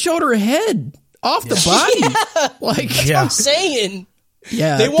 They even showed her head off the body. Like, that's what I'm saying.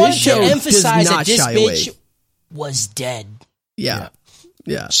 Yeah. They wanted to emphasize that this bitch was dead. Yeah.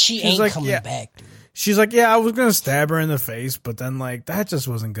 Yeah. She ain't like, coming back, dude. She's like, yeah, I was going to stab her in the face, but then, like, that just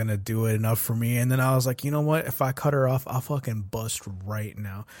wasn't going to do it enough for me. And then I was like, you know what? If I cut her off, I'll fucking bust right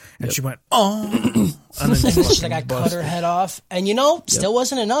now. And she went, oh. And then She's like, I cut her head off. And, still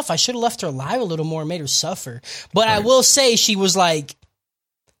wasn't enough. I should have left her alive a little more and made her suffer. But I will say she was like,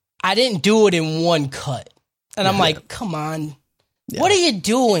 I didn't do it in one cut. And I'm like, come on. Yeah. What are you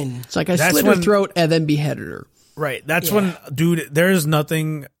doing? It's like I slit her throat and then beheaded her. Right. That's when, dude, there's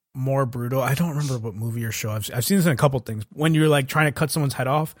nothing more brutal. I don't remember what movie or show. I've seen this in a couple things. When you're like trying to cut someone's head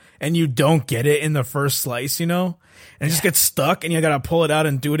off and you don't get it in the first slice, and it just gets stuck and you got to pull it out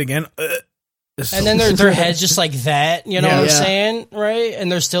and do it again. And then their head's just like that, you know what I'm saying? Right?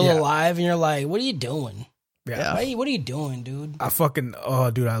 And they're still alive and you're like, what are you doing? Yeah. What are you doing, dude?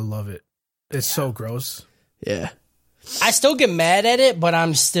 Dude, I love it. It's so gross. Yeah. I still get mad at it, but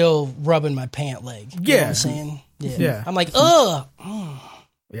I'm still rubbing my pant leg. You know what I'm saying? Yeah. I'm like, ugh.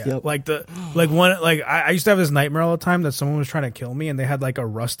 Yeah. Yep. I used to have this nightmare all the time that someone was trying to kill me and they had like a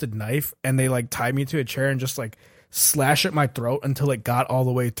rusted knife and they like tied me to a chair and just like slash at my throat until it got all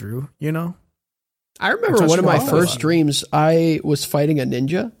the way through, I remember one of my first dreams, I was fighting a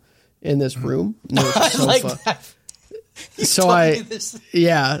ninja in this room. There was a sofa. Like that.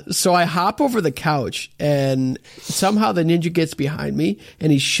 So I hop over the couch and somehow the ninja gets behind me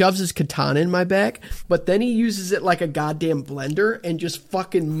and he shoves his katana in my back, but then he uses it like a goddamn blender and just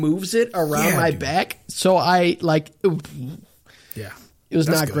fucking moves it around my back. So I it was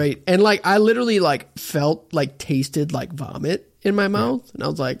not great. And like, I literally like felt like tasted like vomit in my mouth. And I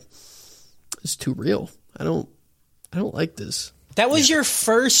was like, it's too real. I don't like this. That was your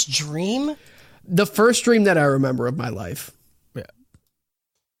first dream? The first dream that I remember of my life. Yeah.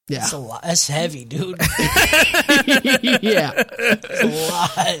 Yeah. That's a lot. That's heavy, dude. Yeah. That's a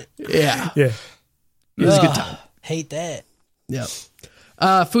lot. Yeah. Yeah. It was a good time. Hate that. Yeah.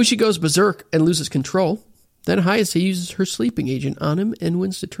 Fushi goes berserk and loses control. Then Hayase uses her sleeping agent on him and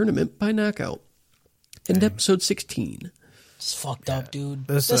wins the tournament by knockout. End episode 16. It's fucked up, dude.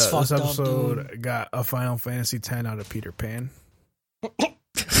 This fucked episode up, dude. got a Final Fantasy X out of Peter Pan.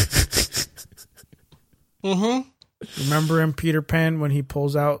 Mm-hmm. Remember in Peter Pan when he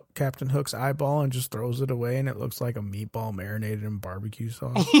pulls out Captain Hook's eyeball and just throws it away and it looks like a meatball marinated in barbecue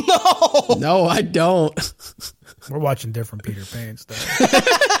sauce? No! No, I don't. We're watching different Peter Pan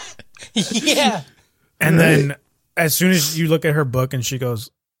stuff. Yeah. And then as soon as you look at her book and she goes,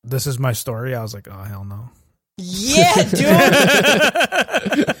 "This is my story," I was like, oh, hell no. Yeah, dude.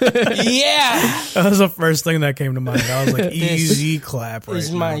 Yeah. That was the first thing that came to mind. I was like, easy clap right Is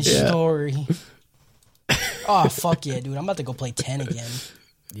now. my story. Oh, fuck yeah, dude. I'm about to go play 10 again.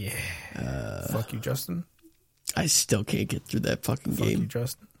 Yeah. Fuck you, Justin. I still can't get through that fucking Fuck you, game.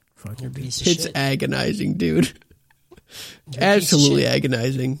 Justin. Fuck you, You're a dude. piece of It's shit. agonizing, dude. You're a piece of Absolutely shit.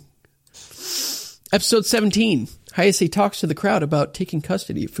 agonizing. Episode 17. Hayase talks to the crowd about taking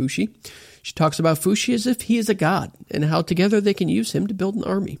custody of Fushi. She talks about Fushi as if he is a god, and how together they can use him to build an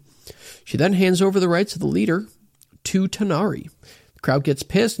army. She then hands over the rights of the leader to Tonari. The crowd gets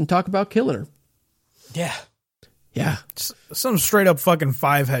pissed and talk about killing her. Yeah. Yeah. Some straight up fucking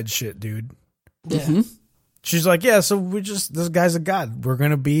 5-head shit, dude. Yeah. She's like, yeah, so this guy's a god. We're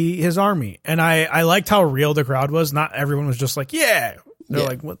going to be his army. And I liked how real the crowd was. Not everyone was just like, yeah. They're Yeah.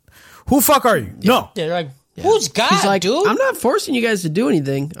 like, what? Who fuck are you? No. Yeah, they're like, who's God, She's like, dude? I'm not forcing you guys to do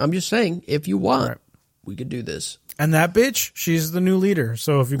anything. I'm just saying, if you want, Right. we could do this. And that bitch, she's the new leader.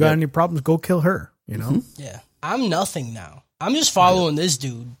 So if you got any problems, go kill her, you know? Yeah. I'm nothing now. I'm just following this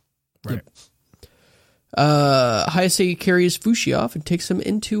dude. Right. Hayase carries Fushi off and takes him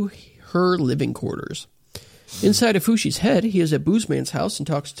into her living quarters. Inside of Fushi's head, he is at Boozman's house and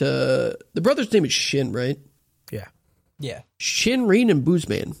talks to... The brother's name is Shin, right? Yeah. Yeah. Shin, Rin, and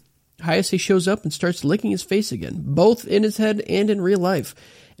Boozman. Hayase shows up and starts licking his face again, both in his head and in real life.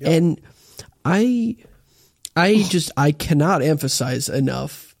 Yep. And I cannot emphasize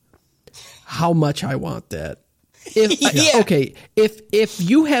enough how much I want that. If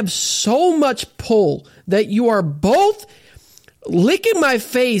you have so much pull that you are both licking my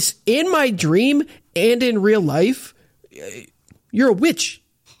face in my dream and in real life, you're a witch.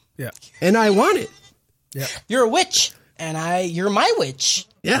 Yeah. And I want it. Yeah. You're a witch, and you're my witch.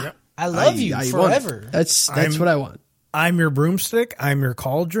 Yeah. Yep. I love you want it. forever. That's what I want. I'm your broomstick. I'm your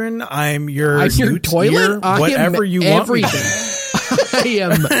cauldron. I'm your toilet. Ear, whatever you want me to be. I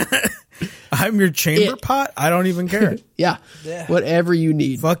am. I'm your chamber pot. I don't even care. Yeah. Whatever you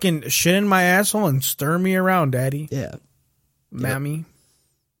need. Fucking shit in my asshole and stir me around, daddy. Yeah. Mammy.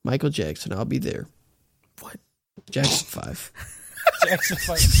 Michael Jackson, I'll be there. What? Jackson 5. Jackson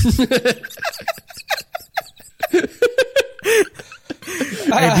 5.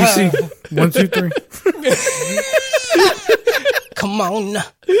 ABC 1, 2, 3. Come on.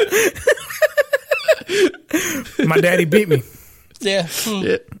 My daddy beat me. Yeah.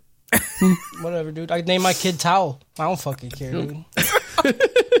 Yeah. Whatever, dude. I named my kid Towel. I don't fucking care, dude. I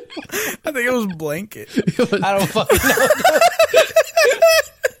think it was blanket. I don't fucking know.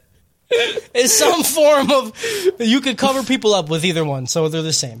 It's some form of... You could cover people up with either one, so they're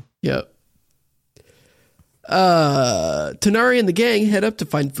the same. Yep. Tonari and the gang head up to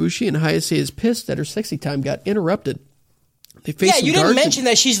find Fushi, and Hayase is pissed that her sexy time got interrupted. They face Yeah, some you didn't guards mention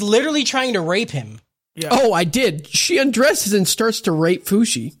that she's literally trying to rape him. Yeah. Oh, I did. She undresses and starts to rape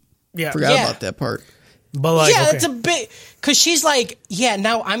Fushi. Yeah. Forgot Yeah. about that part. But like, Yeah, okay. that's a bit... Because she's like, yeah,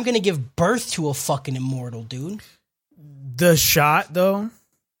 now I'm going to give birth to a fucking immortal, dude. The shot though,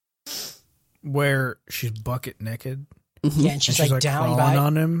 where she's bucket naked, Yeah, and she's like down crawling by...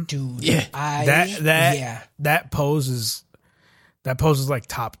 on him. Dude, Yeah. That pose is like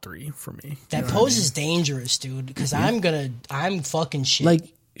top 3 for me. That pose is dangerous, dude, because I'm fucking shit.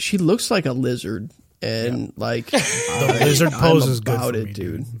 Like, she looks like a lizard, and like... The lizard pose is good about for it, me,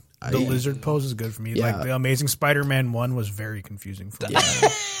 dude. The lizard pose is good for me. Yeah. Like the Amazing Spider-Man 1 was very confusing for me.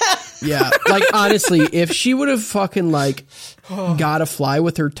 Yeah, like, honestly, if she would have fucking, like, got a fly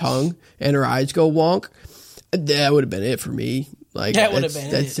with her tongue and her eyes go wonk, that would have been it for me. Like, that would have been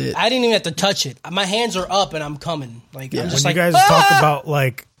that's it. I didn't even have to touch it. My hands are up and I'm coming. Like, I'm just When like, you guys talk about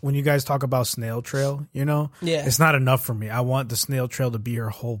when you guys talk about snail trail, you know, Yeah. it's not enough for me. I want the snail trail to be her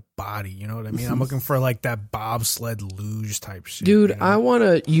whole body. You know what I mean? I'm looking for like that bobsled luge type shit. Dude, you know? I want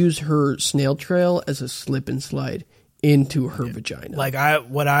to use her snail trail as a slip and slide into her vagina. Like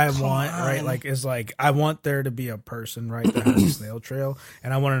what I want, right? Like is like I want there to be a person, right, that has a snail trail,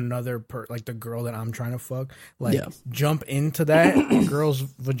 and I want another like the girl that I'm trying to fuck, like jump into that girl's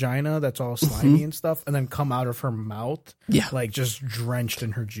vagina that's all slimy and stuff, and then come out of her mouth, like just drenched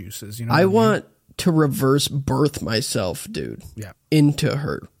in her juices. You know, I want to reverse birth myself, dude. Yeah. Into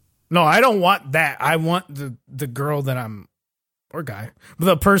her. No, I don't want that. I want the girl that I'm, or guy,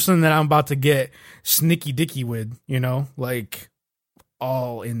 the person that I'm about to get snicky dicky with, like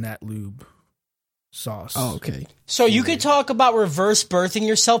all in that lube sauce. Oh, okay. So you could talk about reverse birthing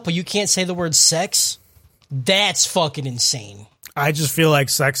yourself, but you can't say the word sex? That's fucking insane. I just feel like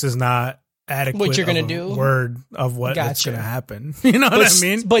sex is not adequate. What you're gonna of a do? Word of what Gotcha. is gonna happen. You know what I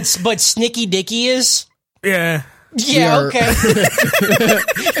mean? But snicky dicky is? Yeah. Yeah, are- okay.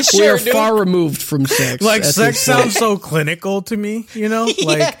 We Sure, are dude. far removed from sex. Like at this sex point. sounds so clinical to me, Like,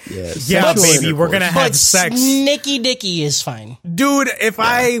 Yeah, yeah, sexual baby, we're gonna intercourse. have But sex. snicky dicky is fine. Dude, if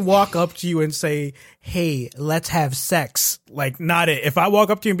I walk up to you and say, hey, let's have sex, like, not it. If I walk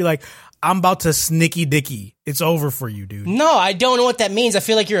up to you and be like, I'm about to snicky dicky, it's over for you, dude. No, I don't know what that means. I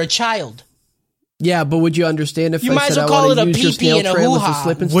feel like you're a child. Yeah, but would you understand if You I might as said well I call want it to a use your pee-pee snail and a trail as a hoo-ha.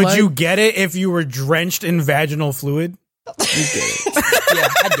 slip and Would slide? you get it if you were drenched in vaginal fluid? Yeah,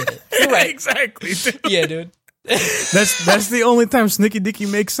 I get it. You're right. Exactly. Dude. Yeah, dude. That's the only time snicky dicky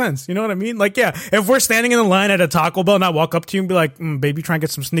makes sense. You know what I mean? Like, yeah, if we're standing in the line at a Taco Bell and I walk up to you and be like, baby, try and get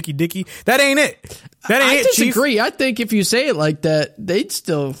some snicky dicky, that ain't it. That ain't I it, Chief. disagree. I think if you say it like that, they'd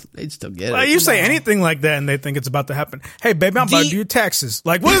still get Well, it. you say anything like that and they think it's about to happen. Hey, baby, I'm about to do your taxes.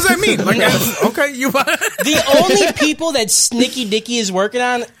 Like, what does that mean? Like, okay, you. The only people that Snicky Dicky is working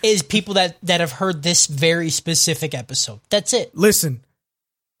on is people that have heard this very specific episode. That's it. Listen,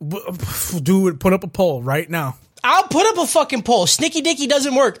 dude, put up a poll right now. I'll put up a fucking poll. Snicky Dicky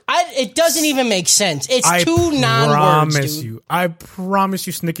doesn't work. It doesn't even make sense. It's two non-words, dude. I promise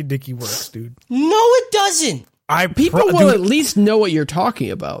you Snicky Dicky works, dude. No, it doesn't. People will dude, at least know what you're talking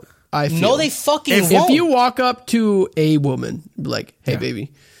about. I feel. No, they fucking If won't. you walk up to a woman, be like, hey, Yeah.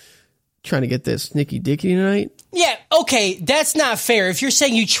 baby, trying to get this snicky dicky tonight? Yeah, okay, that's not fair. If you're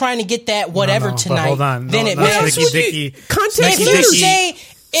saying you're trying to get that whatever No, but tonight, hold on. then No, it no, matters. Snicky Dicky. Context If Snicky you matters. say,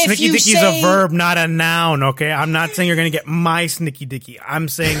 Snicky Dicky's a verb, not a noun, okay? I'm not saying you're going to get my Snicky Dicky. I'm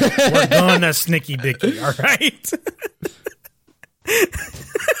saying we're going to Snicky Dicky, all right?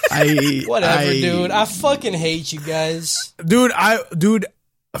 Whatever, dude. I fucking hate you guys. Dude, I'm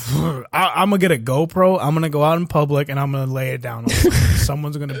going to get a GoPro. I'm going to go out in public, and I'm going to lay it down.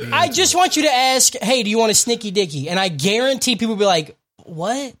 Someone's going to be... I just want you to ask, hey, do you want a Snicky Dicky? And I guarantee people will be like,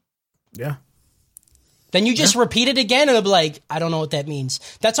 what? Yeah. Then you just repeat it again, and they'll be like, I don't know what that means.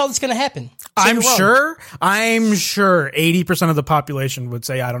 That's all that's going to happen. So I'm you're wrong. sure 80% of the population would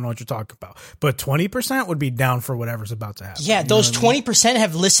say, I don't know what you're talking about. But 20% would be down for whatever's about to happen. Yeah, You know those what I mean? 20%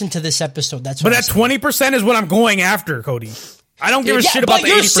 have listened to this episode. That's But what that 20% is what I'm going after, Cody. I don't give a shit about but the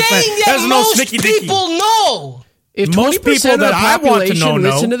you're 80%. saying that There's no most Snicky Dicky. people know. If Most 20% people of the that I want to population know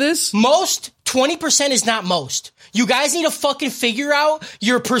listen know. to this, Most, 20% is not most. You guys need to fucking figure out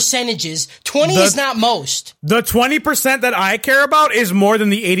your percentages. 20 is not most. The 20% that I care about is more than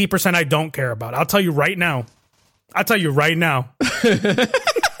the 80% I don't care about. I'll tell you right now.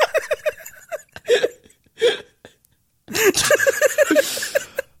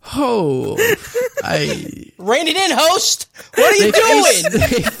 oh, Rein it in, host. What are you doing?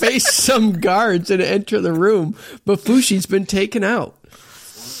 They face some guards and enter the room, but Fushi's been taken out.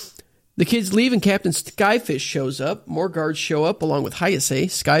 The kids leave and Captain Skyfish shows up. More guards show up along with Hayase.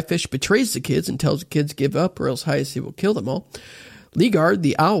 Skyfish betrays the kids and tells the kids to give up or else Hayase will kill them all. Ligard,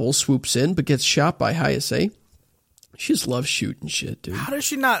 the owl, swoops in but gets shot by Hayase. She just loves shooting shit, dude. How does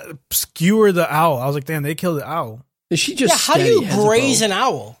she not skewer the owl? I was like, damn, they killed the owl. Is she just Yeah, how do you steady as a graze bow? an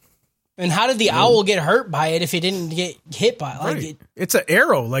owl? And how did the owl get hurt by it if it didn't get hit by it? Like, Right. It's an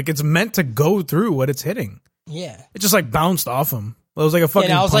arrow. Like, it's meant to go through what it's hitting. yeah. It just, like, bounced off him. It was like a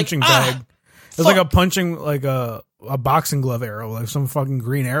fucking I was like, punching ah, bag. It was like a punching, like a boxing glove arrow, like some fucking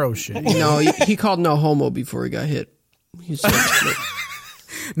green arrow shit. No, he called no homo before he got hit. He said,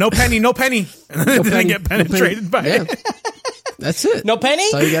 No penny. And then it didn't get penetrated by yeah. it. That's it. No penny?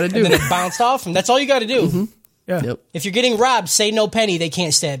 That's all you gotta do. And then it bounced off, and that's all you got to do. Yeah. Yep. If you're getting robbed, say no penny. They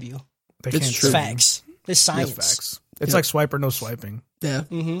can't stab you. They It's can't true. It's see. facts. It's science. It's facts. It's like swipe or no swiping. Yeah.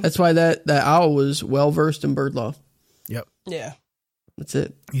 That's why that owl was well versed in bird law. Yep. Yeah. That's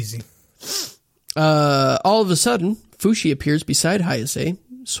it. Easy. All of a sudden, Fushi appears beside Hayase,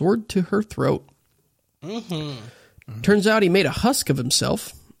 sword to her throat. Turns out he made a husk of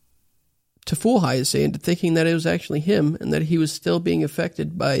himself to fool Hayase into thinking that it was actually him and that he was still being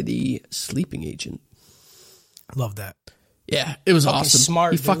affected by the sleeping agent. Love that. Yeah, it was Fucking awesome.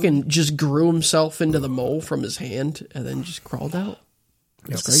 smart, He dude. fucking just grew himself into the mole from his hand and then just crawled out.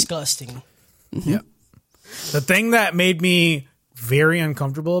 It's disgusting. Yeah. The thing that made me very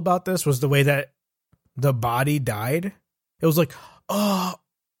uncomfortable about this was the way that the body died. It was like, oh,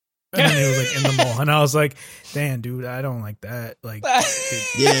 And then he was like in the mall, and I was like, "Damn, dude, I don't like that." Like,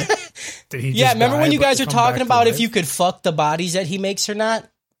 did he? Just remember die, when you but guys were come talking back to about if life? you could fuck the bodies that he makes or not?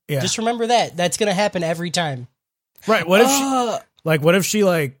 Yeah, Just remember that. That's gonna happen every time. right. What if she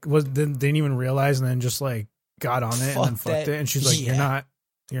didn't even realize, and then just like got on it and then fucked it, and she's like,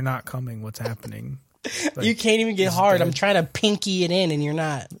 "You're not coming. What's happening?" Like, you can't even get hard. dead. I'm trying to pinky it in, and you're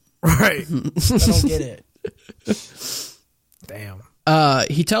not. Right. I don't get it. Damn.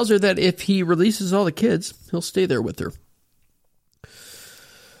 He tells her that if he releases all the kids, he'll stay there with her.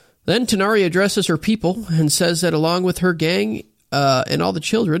 Then Tanari addresses her people and says that along with her gang and all the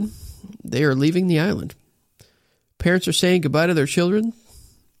children, they are leaving the island. Parents are saying goodbye to their children.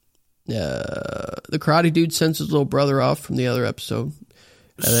 The karate dude sends his little brother off from the other episode.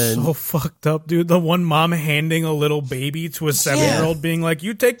 And then, So fucked up, dude. The one mom handing a little baby to a 7-year-old being like,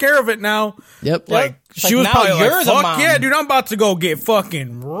 "You take care of it now." Yep. Like, It's she like, was now probably you're like, the "Fuck mom." yeah, dude, I'm about to go get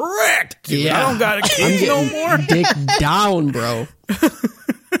fucking wrecked, dude. Yeah. I don't got a I'm kid no getting more." dick down, bro.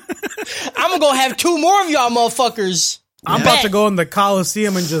 I'm gonna go have 2 more of y'all motherfuckers. I'm about to go in the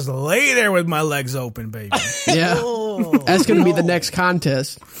Coliseum and just lay there with my legs open, baby. Yeah. That's going to be the next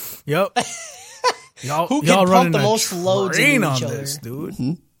contest. Yep. Y'all, Who can y'all pump running the a most loads train into on each other? this, dude.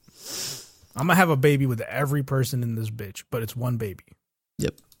 I'm gonna have a baby with every person in this bitch, but it's one baby.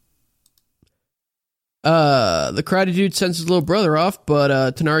 Yep. The karate dude sends his little brother off,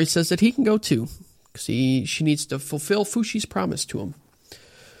 but Tanari says that he can go too, because she needs to fulfill Fushi's promise to him.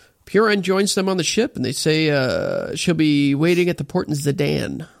 Puren joins them on the ship, and they say she'll be waiting at the port in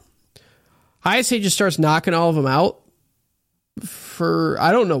Zidane. Hayase just starts knocking all of them out for,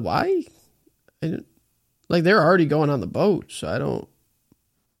 I don't know why. Like, they're already going on the boat, so I don't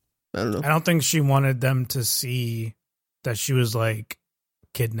know. I don't think she wanted them to see that she was like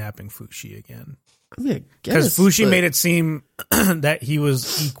kidnapping Fushi again. I mean, I Because guess, Fushi but- made it seem that he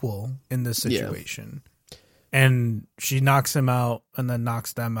was equal in this situation. And she knocks him out and then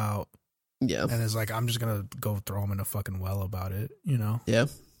knocks them out Yeah. and is like, "I'm just going to go throw him in a fucking well about it," you know? Yeah.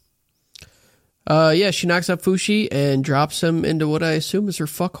 She knocks out Fushi and drops him into what I assume is her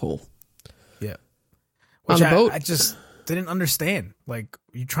fuck hole. Yeah. On Which the boat? I just didn't understand. Like,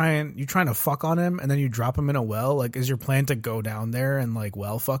 you trying to fuck on him and then you drop him in a well? Like, is your plan to go down there and like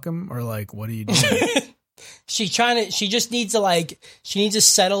well fuck him? Or like, what are you doing? She just needs to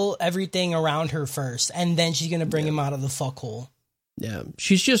settle everything around her first, and then she's gonna bring him out of the fuck hole. Yeah.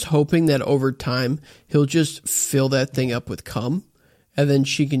 She's just hoping that over time he'll just fill that thing up with cum, and then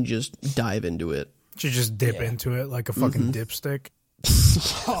she can just dive into it. She just dip into it like a fucking dipstick.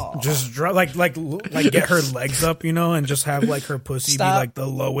 Just like get her legs up, you know, and just have like her pussy be like the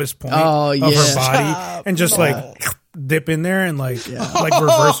lowest point of her body, and just like dip in there and like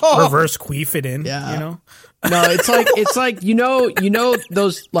reverse queef it in, Yeah. you know. No, it's like you know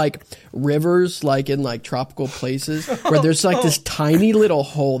those like rivers like in like tropical places where there's like this tiny little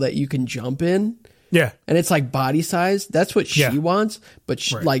hole that you can jump in. Yeah, And it's like body size. That's what she Yeah. wants, but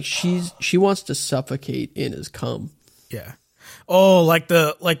Right. she wants to suffocate in his cum. yeah. Oh, like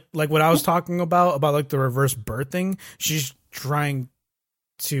the like what I was talking about like the reverse birthing. She's trying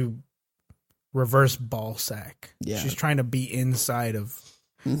to reverse ball sack. Yeah. She's trying to be inside of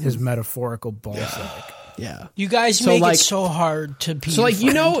his metaphorical ball sack. Yeah. You guys So, make like- it so hard to be. So like your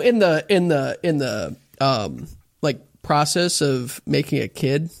you know friend. in the like process of making a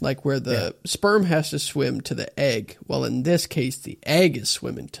kid, like where the sperm has to swim to the egg. Well, in this case, the egg is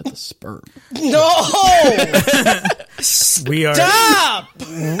swimming to the sperm. No, We are stop.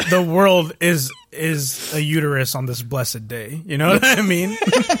 the world is a uterus on this blessed day. You know what I mean?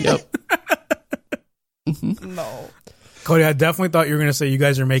 Yep. No. Cody, I definitely thought you were gonna say you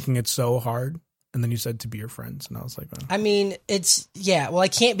guys are making it so hard, and then you said to be your friends, and I was like, oh. I mean, well, I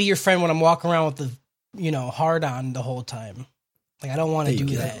can't be your friend when I'm walking around with the, hard on the whole time. Like, I don't want to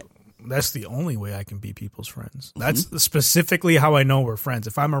do that. That's the only way I can be people's friends. That's specifically how I know we're friends.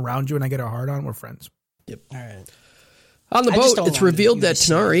 If I'm around you and I get a hard on, we're friends. All right. On the I just boat, don't it's want revealed you that to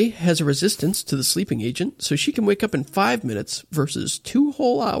see Tanari has a resistance to the sleeping agent, so she can wake up in 5 minutes versus 2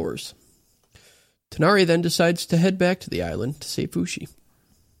 whole hours. Tanari then decides to head back to the island to save Fushi.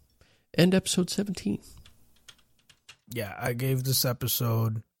 End episode 17. Yeah, I gave this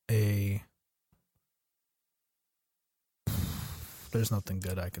episode a... There's nothing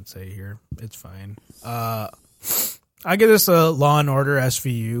good I can say here. It's fine. I give this a Law and Order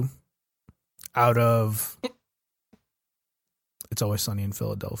SVU out of It's Always Sunny in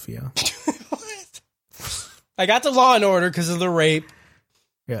Philadelphia. I got the Law and Order because of the rape.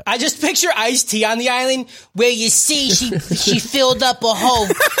 Yeah. I just picture Ice-T on the island where you see she filled up a whole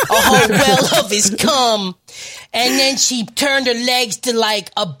well of his cum, and then she turned her legs to like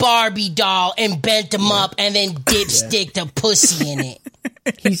a Barbie doll and bent them up and then dipsticked a pussy in it.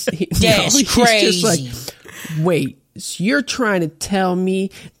 He's That's crazy. just like, wait, so you're trying to tell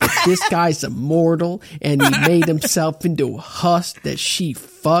me that this guy's immortal and he made himself into a husk that she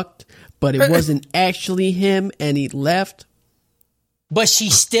fucked, but it wasn't actually him and he left? But she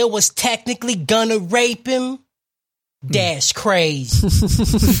still was technically gonna rape him? That's crazy.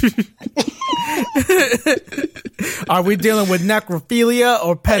 Are we dealing with necrophilia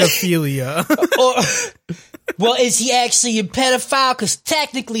or pedophilia? Well, is he actually a pedophile? Because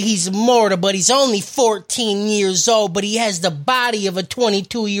technically he's immortal, but he's only 14 years old, but he has the body of a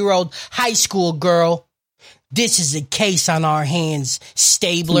 22-year-old high school girl. This is a case on our hands,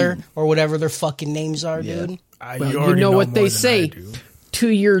 Stabler, or whatever their fucking names are, dude. Well, you know what they say, to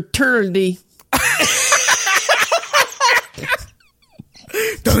your eternity.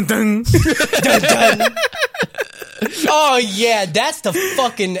 Dun dun. Dun, dun. Oh, yeah, that's the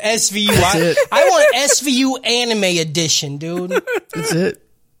fucking SVU. I want SVU anime edition, dude. That's it.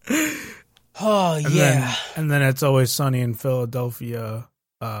 Oh, yeah. And then It's Always Sunny in Philadelphia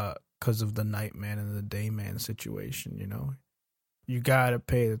because of the night man and the day man situation, you know? You gotta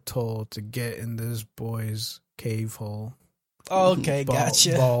pay the toll to get in this boy's cave hole. Okay,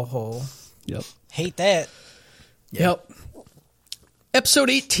 gotcha. Ball hole. Yep. Hate that. Yep. Episode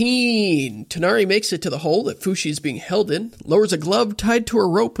 18. Tonari makes it to the hole that Fushi is being held in, lowers a glove tied to a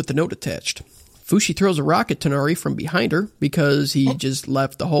rope with a note attached. Fushi throws a rock at Tonari from behind her because he just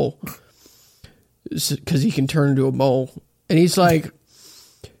left the hole. Because he can turn into a mole. And he's like,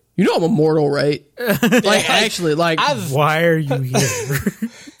 you know I'm immortal, right? Like, actually, like... Why are you here?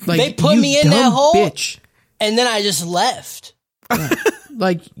 Like, they put me in that hole, bitch. And then I just left.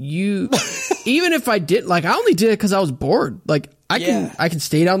 Like, you... Even if I did... Like, I only did it because I was bored. Like, I can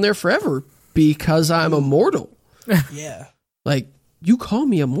stay down there forever because I'm immortal. Yeah. Like, you call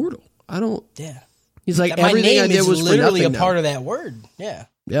me immortal. I don't... Yeah. He's like, My everything name I did is was literally for a nothing part now. of that word. Yeah.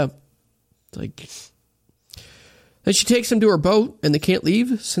 Yeah. Like... Then she takes him to her boat, and they can't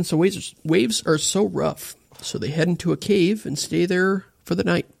leave since the waves are so rough. So they head into a cave and stay there for the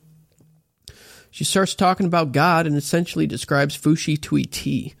night. She starts talking about God and essentially describes Fushi to a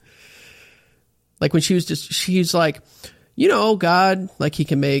T. Like when she's like, you know, God, like he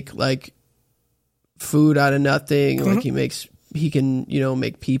can make like food out of nothing. Mm-hmm. Like he can, you know,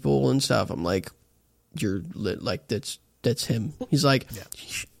 make people and stuff. I'm like, you're like, that's him. He's like,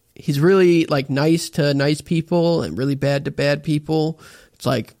 he's really like nice to nice people and really bad to bad people. It's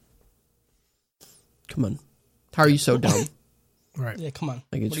like, come on, how are you so dumb? Right. Yeah, come on.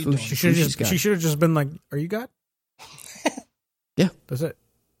 Like it's She should have just been like, are you God? Yeah. That's it.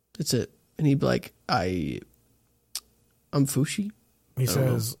 That's it. And he'd be like, I'm Fushi. He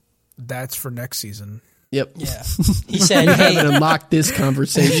says, that's for next season. Yep. Yeah. He said, I hey. haven't unlocked this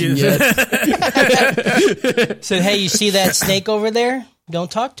conversation yet. Said, hey, you see that snake over there?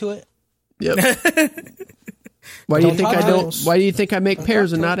 Don't talk to it. Yep. Why do you think I make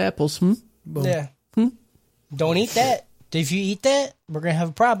pears and not apples? Boom. Yeah. Don't eat that. If you eat that, we're going to have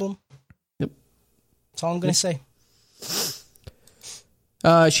a problem. Yep. That's all I'm going to say.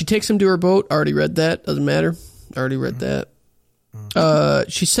 She takes him to her boat. Already read that. Doesn't matter. Already read that.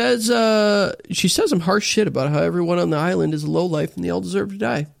 She says some harsh shit about how everyone on the island is a lowlife and they all deserve to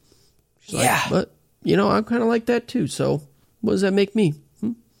die. She's like, but, you know, I'm kind of like that too. So what does that make me?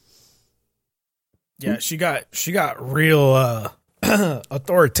 Yeah, she got real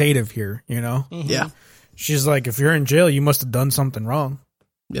authoritative here, you know? Mm-hmm. Yeah. She's like, if you're in jail, you must have done something wrong.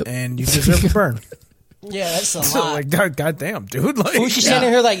 Yep. And you deserve a burn. Yeah, that's a So, lot. like, goddamn, dude. Like, She's sitting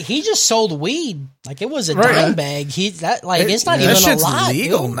here like, he just sold weed. Like, it was a dime bag. It's not even that a shit's lot,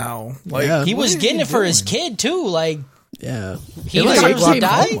 legal dude. now. Like, He was getting it for his kid, too. Like, Yeah. he deserves to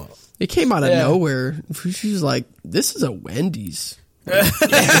die. It came out of nowhere. She's like, this is a Wendy's.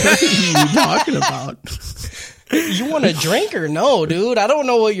 What are you talking about? You want a drink or no, dude? I don't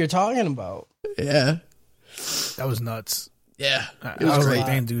know what you're talking about. Yeah. That was nuts. Yeah. It was great. Like,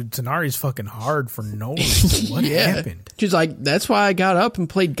 damn, dude, Tonari's fucking hard for no reason. What happened? She's like, that's why I got up and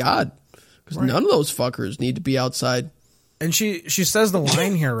played God. Because none of those fuckers need to be outside. And she says the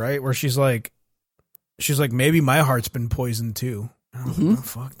line here, right? Where she's like, maybe my heart's been poisoned too. Oh,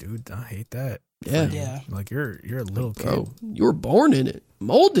 fuck, dude. I hate that. Yeah. Yeah. Like, you're a little kid. Bro, you were born in it.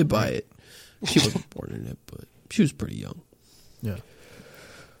 Molded by it. She wasn't born in it, but she was pretty young. Yeah.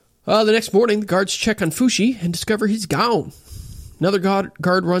 The next morning, the guards check on Fushi and discover he's gone. Another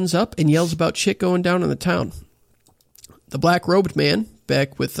guard runs up and yells about shit going down in the town. The black-robed man,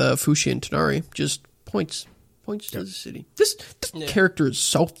 back with Fushi and Tonari, just points to the city. This character is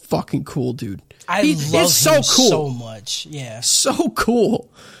so fucking cool, dude. I love him so much. Yeah. So cool.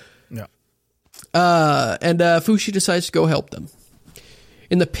 Yeah. And Fushi decides to go help them.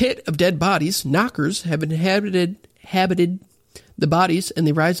 In the pit of dead bodies, knockers have inhabited the bodies, and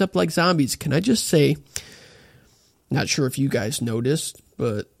they rise up like zombies. Can I just say, not sure if you guys noticed,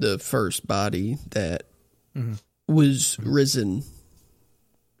 but the first body that was risen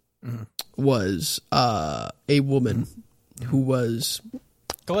was a woman who was...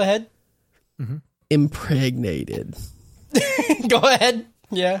 Go ahead. Impregnated. Go ahead.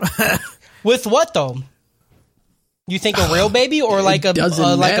 Yeah. With what, though? You think a real baby or like a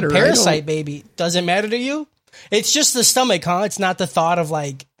parasite baby? Doesn't matter to you? It's just the stomach, huh? It's not the thought of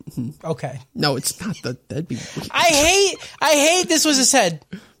like, okay. No, it's not that'd be weird. I hate this was his head.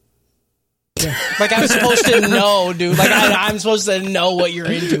 Yeah. Like I'm supposed to know, dude. Like I'm supposed to know what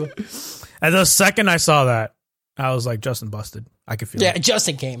you're into. And the second I saw that, I was like, Justin busted. I could feel it. Yeah,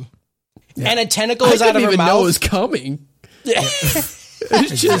 Justin came. Yeah. And a tentacle was out of her mouth. I didn't even know it was coming. Yeah.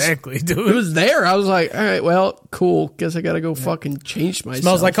 Exactly, dude. It was there. I was like, all right, well, cool. Guess I gotta go fucking change myself.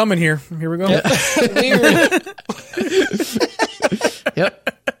 Smells like coming here. Here we go. Weird.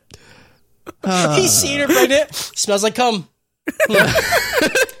 Yep. He's seen her pregnant. Smells like cum.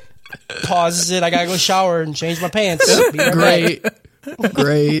 Pauses it. I gotta go shower and change my pants. Be right back.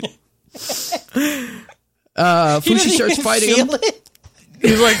 Great. Fushi starts fighting him.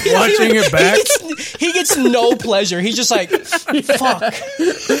 He's like watching it back. He gets no pleasure. He's just like, fuck.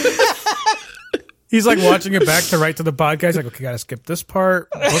 He's like watching it back to write to the podcast. Like, okay, gotta skip this part,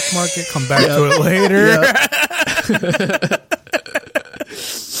 bookmark it, come back to it later.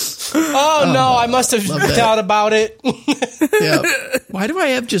 Oh no, I must have thought about it. Yeah. Why do I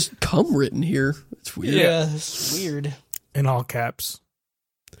have just cum written here? It's weird. Yeah, it's weird. In all caps.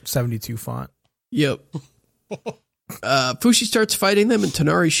 72 font. Yep. Fushi starts fighting them, and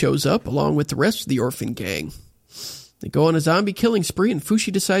Tonari shows up along with the rest of the orphan gang. They go on a zombie killing spree, and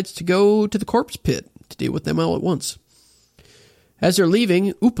Fushi decides to go to the corpse pit to deal with them all at once. As they're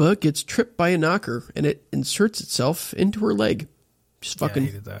leaving, Upa gets tripped by a knocker, and it inserts itself into her leg. Just fucking... I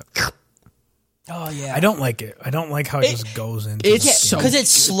hated that. Oh, yeah. I don't like it. I don't like how it just goes into it's the so... Because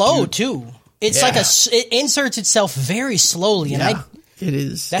it's slow, too. It's like it inserts itself very slowly, and it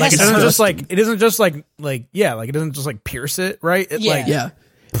is. Like it doesn't just like pierce it, right? It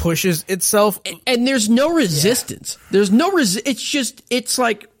pushes itself, and there's no resistance. There's no it's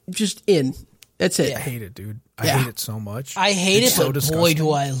like just in. That's it. I hate it, dude. I hate it so much. I hate it's it, so but disgusting. boy, do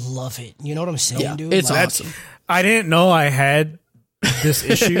I love it. You know what I'm saying, dude? It's awesome. I didn't know I had this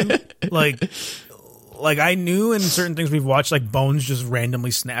issue. like I knew in certain things we've watched, like bones just randomly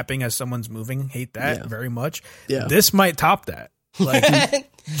snapping as someone's moving. Hate that very much. Yeah. This might top that.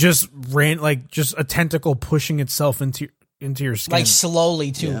 Like just a tentacle pushing itself into your skin, like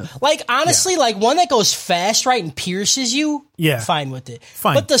slowly too. Yeah. Like honestly, like one that goes fast, right, and pierces you. Yeah, fine with it.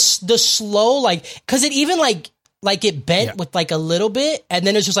 Fine, but the slow, like, because it even like it bent with like a little bit, and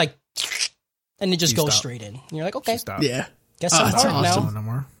then it's just like, and it just goes straight in. And you're like, okay, yeah. Guess I'm hard awesome. now. No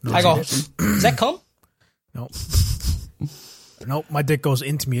more. No I go, is that cum? Nope. Nope. My dick goes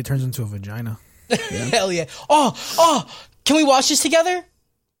into me. It turns into a vagina. Yeah. Hell yeah. Oh. Can we watch this together?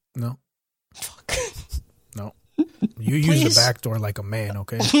 No. Fuck. No. You use the back door like a man,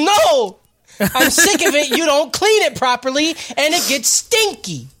 okay? No! I'm sick of it. You don't clean it properly, and it gets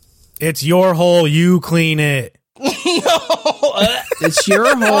stinky. It's your hole. You clean it. No. It's your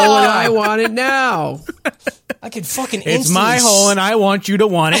hole, and I want it now. I could fucking It's my hole, and I want you to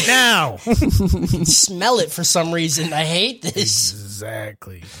want it now. Smell it for some reason. I hate this.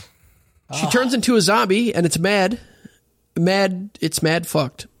 Exactly. She turns into a zombie, and it's mad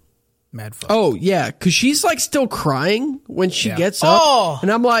fucked. Mad fuck. Oh, yeah, because she's, like, still crying when she gets up.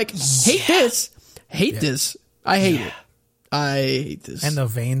 And I'm like, hate this. Hate this. I hate it. I hate this. And the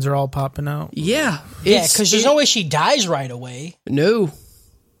veins are all popping out? Yeah. Yeah, because there's no way she dies right away. No.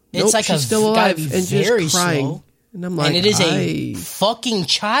 It's like she's still alive and very just crying. Slow. And I'm like, and it is a fucking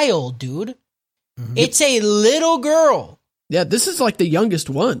child, dude. Mm-hmm. It's a little girl. Yeah, this is like the youngest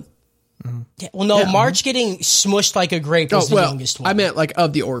one. Yeah, well, no, March getting smushed like a grape is the youngest one. I meant like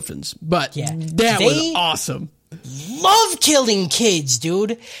of the orphans, but that was awesome. Love killing kids,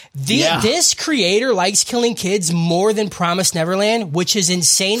 dude. This creator likes killing kids more than Promised Neverland, which is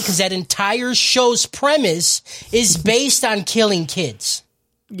insane because that entire show's premise is based on killing kids.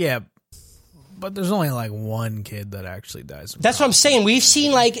 Yeah, but there's only like one kid that actually dies. That's what I'm saying. We've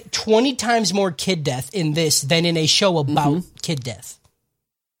seen like 20 times more kid death in this than in a show about kid death.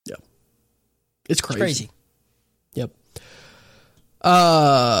 Yeah. It's crazy. Yep.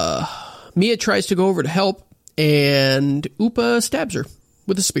 Mia tries to go over to help, and Upa stabs her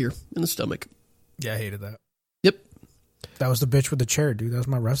with a spear in the stomach. Yeah, I hated that. Yep. That was the bitch with the chair, dude. That was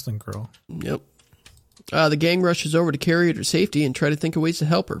my wrestling girl. Yep. The gang rushes over to carry her to safety and try to think of ways to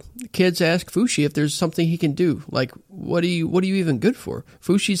help her. The kids ask Fushi if there's something he can do. Like, what are you even good for?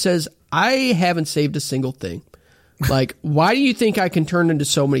 Fushi says, I haven't saved a single thing. Like, why do you think I can turn into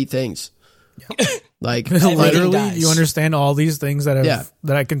so many things? Yeah. Like, literally, you understand all these things that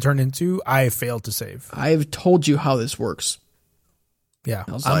I can turn into? I failed to save. I've told you how this works. Yeah,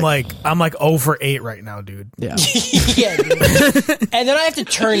 I'm like 0 for 8 right now, dude. Yeah, yeah, dude. And then I have to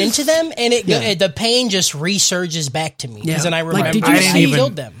turn into them, and the pain just resurges back to me. Because then I remember I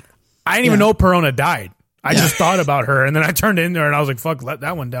killed them. I didn't even know Perona died. I just thought about her, and then I turned in there, and I was like, "Fuck, let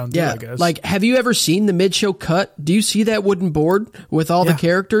that one down." Too, I guess. Like, have you ever seen the mid-show cut? Do you see that wooden board with all the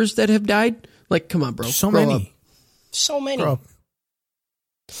characters that have died? Like, come on, bro. So many. Up. So many. Bro.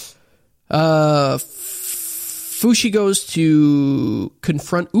 Fushi goes to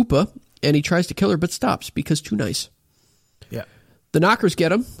confront Upa, and he tries to kill her, but stops because too nice. Yeah. The knockers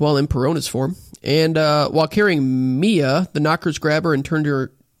get him while in Perona's form, and while carrying Mia, the knockers grab her and turn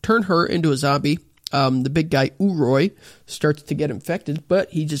her into a zombie. The big guy Uroi starts to get infected,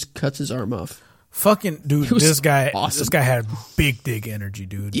 but he just cuts his arm off. Fucking dude, this guy had big dig energy,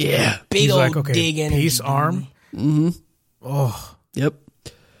 dude. Yeah, big old dig energy. Peace arm. Mm-hmm. Oh, yep.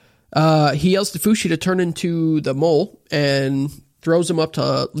 He yells to Fushi to turn into the mole and throws him up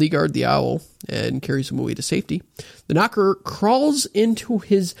to Ligard the owl and carries him away to safety. The knocker crawls into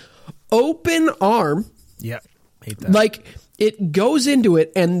his open arm. Yeah, hate that. Like, it goes into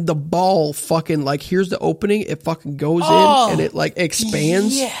it, and the ball fucking, like, here's the opening. It fucking goes in, and it, like,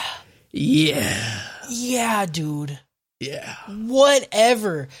 expands. Yeah. Yeah. Yeah, dude. Yeah.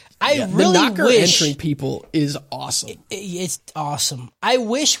 Whatever. I really the knocker wish entering people is awesome. It's awesome. I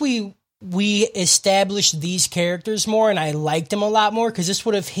wish we established these characters more, and I liked them a lot more, because this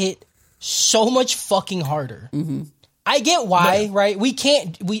would have hit so much fucking harder. Mm-hmm. I get why, right?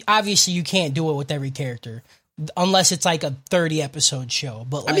 Obviously you can't do it with every character. Unless it's like a 30 episode show,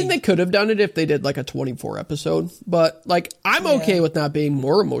 but like, I mean, they could have done it if they did like a 24 episode, but like, I'm okay with not being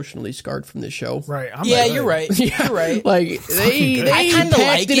more emotionally scarred from this show. Right. You're right. You're right. Like, I kind of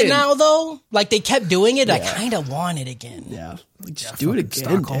like it now though. Like, they kept doing it. I kind of want it again. Yeah. Like, just do it again,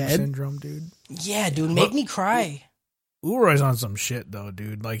 Stockholm Dad. syndrome, dude. Yeah, dude. Make me cry. Uroy's on some shit though,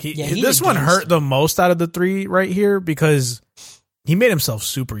 dude. Like, he this one hurt the most out of the three right here because he made himself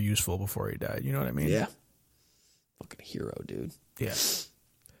super useful before he died. You know what I mean? Yeah. Fucking hero, dude. Yeah.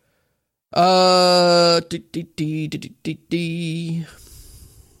 Oh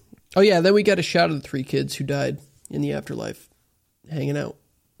yeah, then we got a shot of the three kids who died in the afterlife, hanging out,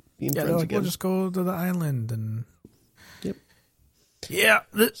 being friends like, again. We'll just go to the island and. Yep. Yeah,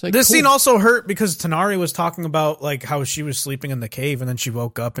 like, this cool. scene also hurt because Tanari was talking about like how she was sleeping in the cave and then she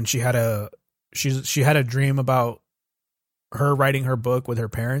woke up and she had a dream about her writing her book with her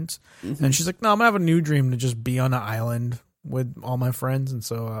parents, and she's like, no, I'm gonna have a new dream to just be on an island with all my friends. And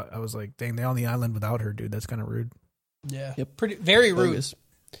so I was like, dang, they're on the island without her, dude. That's kind of rude. Yeah. Very rude.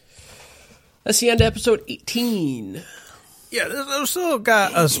 That's the end of episode 18. Yeah, they still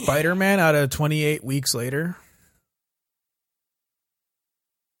got a Spider-Man out of 28 weeks later.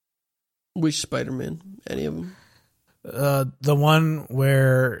 Which Spider-Man? Any of them? The one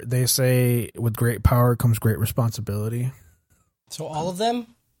where they say with great power comes great responsibility. So all of them?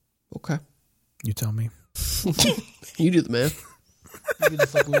 Okay. You tell me. You do the math. You do the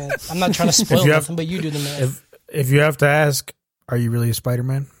fucking math. I'm not trying to spoil nothing, but you do the math. If you have to ask, are you really a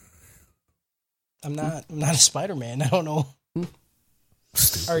Spider-Man? I'm not a Spider-Man. I don't know.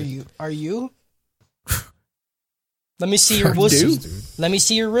 Are you? Let me see your wussy. Let me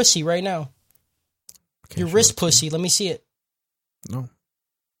see your wussy right now. Your wrist pussy. Let me see it. No.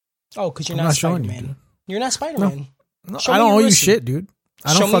 Oh, because you're not Spider-Man. You're not Spider-Man. No, I don't owe you shit, dude.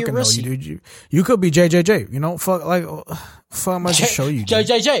 I don't fucking know you, dude. You could be JJJ. You know, fuck am I to show you, dude?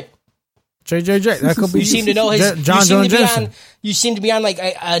 JJJ. That could be. You seem to know his. John Jensen. You seem to be on like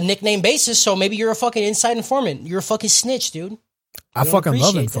a nickname basis, so maybe you're a fucking inside informant. You're a fucking snitch, dude. I fucking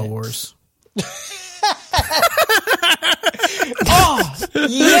love InfoWars. Oh,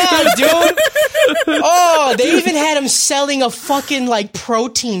 yeah, dude. Oh, they even had him selling a fucking like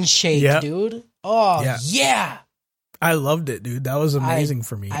protein shake, dude. Oh, yeah. I loved it, dude. That was amazing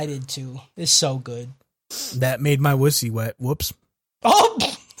for me. I did too. It's so good. That made my wussy wet. Whoops. Oh.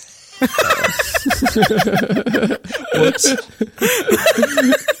 Whoops.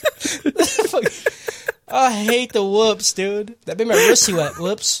 I hate the whoops, dude. That made my wussy wet.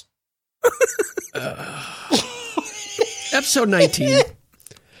 Whoops. Episode 19.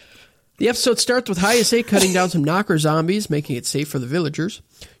 The episode starts with Hayase cutting down some knocker zombies, making it safe for the villagers.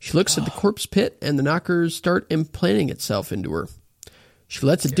 She looks at the corpse pit, and the knockers start implanting itself into her. She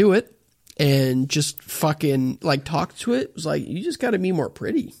lets it do it, and just fucking, like, talk to it. It was like, you just got to be more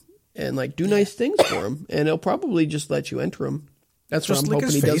pretty, and, like, do nice things for him, and it'll probably just let you enter him. That's what I'm hoping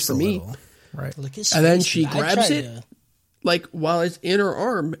he does for me. Right. And then she grabs it, like, while it's in her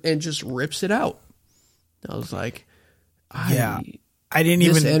arm, and just rips it out. I was like, I didn't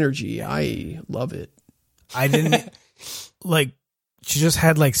this even energy. I love it. I didn't like. She just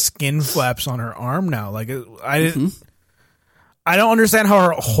had like skin flaps on her arm now. Like I didn't. I don't understand how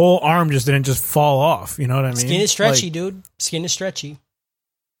her whole arm just didn't just fall off. You know what I mean? Skin is stretchy, dude. Skin is stretchy.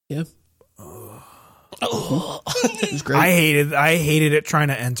 Yeah. It was great. I hated it trying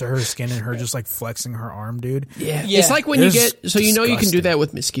to enter her skin and her just like flexing her arm, dude. Yeah. It's like when you get you know you can do that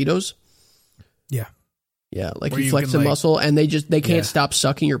with mosquitoes. Yeah. Yeah, like Where you you flex can, a like- muscle and they can't stop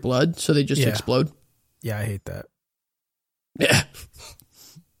sucking your blood, so they just Yeah. explode. Yeah, I hate that. Yeah.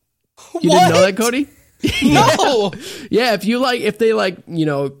 You didn't know that, Cody? No. Yeah, if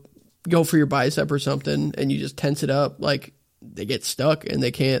they go for your bicep or something and you just tense it up, like they get stuck and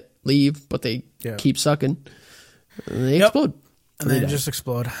they can't leave, but they keep sucking. And they explode. And then just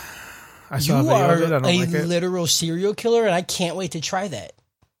explode. I saw You a video are of it. I don't a like it. literal serial killer, and I can't wait to try that.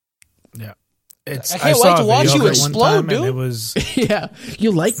 Yeah. I can't wait to watch you explode, dude. It was Yeah.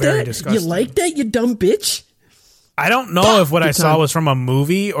 You like Very that? disgusting. You like that, you dumb bitch? I don't know if what I Good saw time. was from a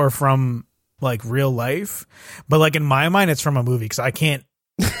movie or from like real life, but like in my mind, it's from a movie because I can't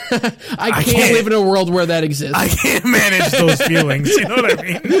I can't live in a world where that exists. I can't manage those feelings. You know what I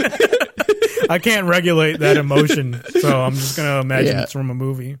mean? I can't regulate that emotion, so I'm just gonna imagine it's from a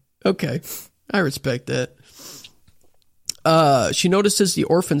movie. Okay. I respect that. She notices the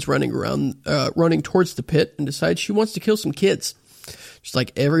orphans running towards the pit and decides she wants to kill some kids. Just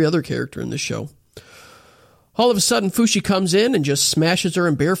like every other character in the show. All of a sudden, Fushi comes in and just smashes her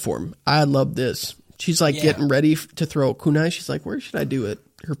in bear form. I love this. She's like getting ready to throw a kunai. She's like, where should I do it?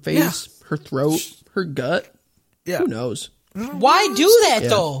 Her face, her throat, her gut. Yeah. Who knows? Why do that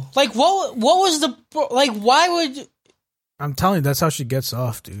though? Like, what was the like? Why would I'm telling you, that's how she gets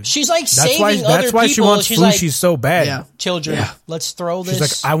off, dude. she's like That's saving why. other That's why she people? wants She's Fushi like, so bad. Yeah. children, Yeah. let's throw this.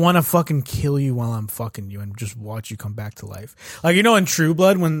 She's like, I want to fucking kill you while I'm fucking you and just watch you come back to life. Like, you know, in True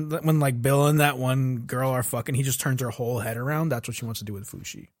Blood, when like Bill and that one girl are fucking, he just turns her whole head around. That's what she wants to do with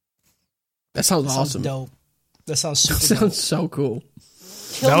Fushi. That sounds Sounds awesome. dope. That sounds super That dope. sounds so cool.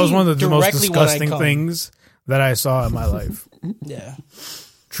 Kill That was me one of the most directly when I disgusting come. things that I saw in my life. Yeah,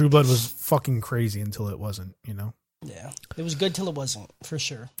 True Blood was fucking crazy until it wasn't, you know? yeah. It was good till it wasn't, for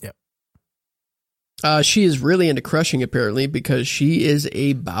sure. Yep. She is really into crushing, apparently, because she is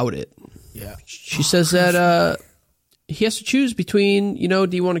about it. Yeah. She says that he has to choose between,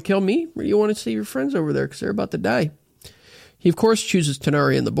 do you want to kill me or do you want to see your friends over there because they're about to die? He, of course, chooses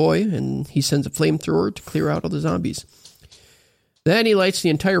Tonari and the boy, and he sends a flamethrower to clear out all the zombies. Then he lights the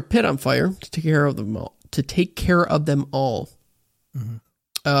entire pit on fire to take care of them all. Mm-hmm.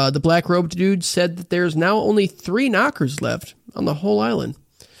 The black-robed dude said that there's now only 3 knockers left on the whole island.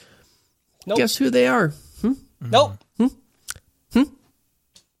 Nope. Guess who they are? Nope.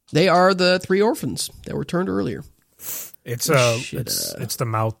 They are the 3 orphans that were turned earlier. It's Shit, it's the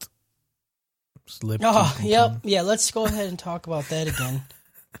mouth. It's lip. Oh, teeth, and yep. tongue. Yeah, let's go ahead and talk about that again.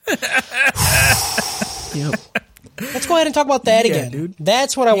 Yep. Let's go ahead and talk about that Yeah, again. dude.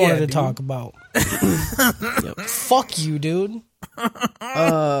 That's what I wanted to dude. talk about. Fuck you, dude.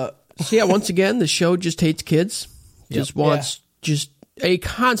 So yeah, once again, the show just hates kids. Just wants just a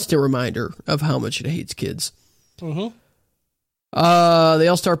constant reminder of how much it hates kids. Mm-hmm. They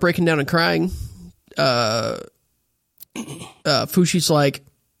all start breaking down and crying. Fushi's like,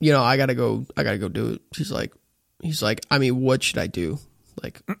 I gotta go do it. He's like, I mean, what should I do?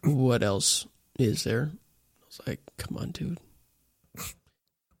 Like, what else is there? I was like, come on, dude.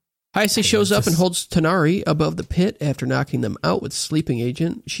 Hayase shows up and holds Tonari above the pit after knocking them out with sleeping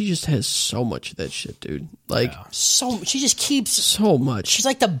agent. She just has so much of that shit, dude. Like, She just keeps. so much. She's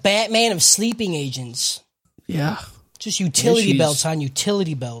like the Batman of sleeping agents. Yeah. Just utility she's- belts on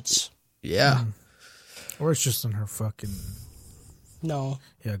utility belts. Yeah. Or it's just in her fucking. No.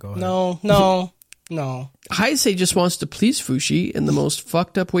 Yeah, go ahead. No. Hayase just wants to please Fushi in the most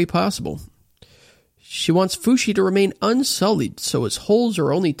fucked up way possible. She wants Fushi to remain unsullied, so his holes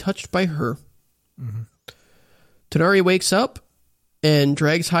are only touched by her. Mm-hmm. Tonari wakes up and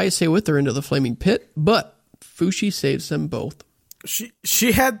drags Hayase with her into the flaming pit, but Fushi saves them both. She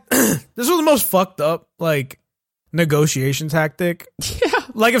had. This was the most fucked up, like, negotiation tactic. Yeah.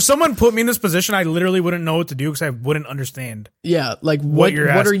 Like if someone put me in this position, I literally wouldn't know what to do because I wouldn't understand. Yeah, like what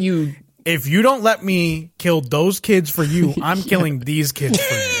are you... If you don't let me kill those kids for you, I'm killing these kids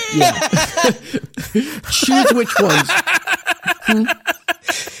for you. Yeah. Choose which ones.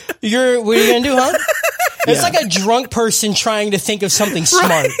 What are you gonna do, huh? It's like a drunk person trying to think of something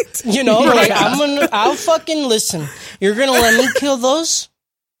smart. You know, like I'll fucking listen. You're gonna let me kill those,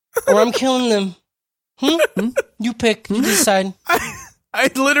 or I'm killing them. You pick. You decide. I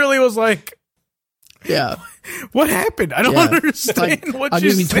literally was like, yeah. What happened? I don't understand like, what I'll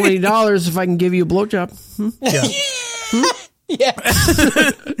give you $20 if I can give you a blowjob. Yeah.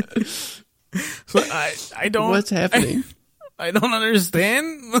 So I don't. What's happening? I don't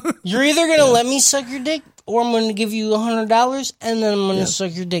understand. You're either gonna let me suck your dick, or I'm gonna give you $100, and then I'm gonna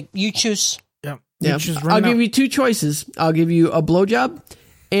suck your dick. You choose. Yeah. Yeah. I'll give you two choices. I'll give you a blowjob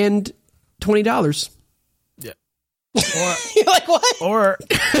and $20. Yeah. You're like, what?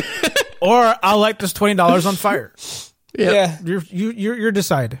 Or I'll light this $20 on fire. Yeah. You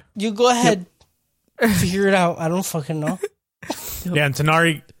decide. You go ahead. Figure it out. I don't fucking know. Yeah, and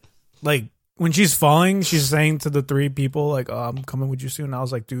Tanari, like, when she's falling, she's saying to the three people, like, "Oh, I'm coming with you soon." And I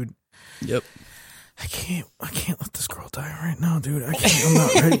was like, "Dude, yep, I can't let this girl die right now, dude. I can't. I'm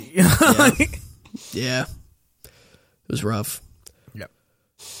not ready." Yeah, it was rough. Yep.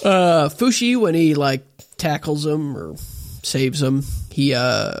 Fushi, when he like tackles him or saves him, he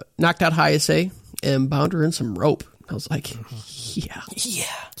knocked out Hayase and bound her in some rope. I was like, yeah,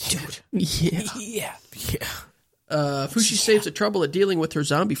 dude, yeah. Fushi saves the trouble at dealing with her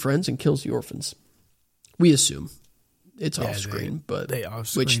zombie friends and kills the orphans. We assume it's off screen, but they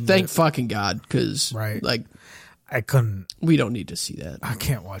off which thank fucking God, because like I couldn't. We don't need to see that. I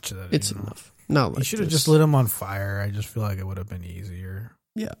can't watch that. It's enough. Not like you should have just lit him on fire. I just feel like it would have been easier.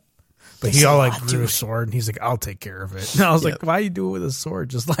 Yeah. But he all like drew a sword and he's like, "I'll take care of it." And I was like, "Why you do it with a sword?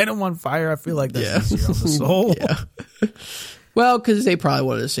 Just light him on fire." I feel like that's easier on the soul. Yeah. Well, because they probably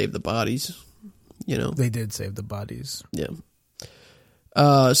wanted to save the bodies. You know, they did save the bodies. Yeah.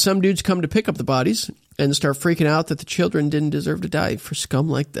 Some dudes come to pick up the bodies and start freaking out that the children didn't deserve to die for scum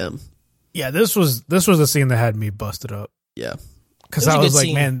like them. Yeah, this was the scene that had me busted up. Yeah, because I was like,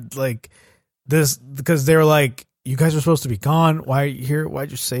 scene. Man, like this, because they were like, "You guys are supposed to be gone. Why are you here?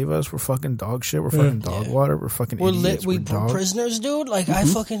 Why'd you save us? We're fucking dog shit. We're fucking dog water. We're fucking idiots. We're prisoners, dude. Like I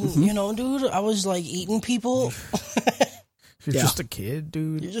fucking, you know, dude. I was like eating people." You're just a kid,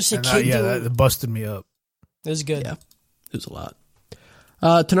 dude. You're just a kid, dude. That busted me up. It was good. Yeah, it was a lot.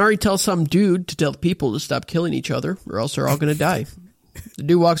 Tanari tells some dude to tell people to stop killing each other, or else they're all going to die. The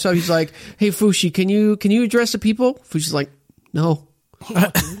dude walks up. He's like, "Hey, Fushi, can you address the people?" Fushi's like, "No."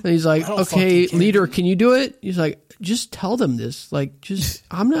 And he's like, "Okay, leader, can you do it?" He's like, "Just tell them this. Like, just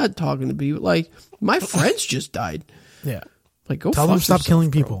I'm not talking to people. Like, my friends just died." Yeah. Like, go tell them to stop killing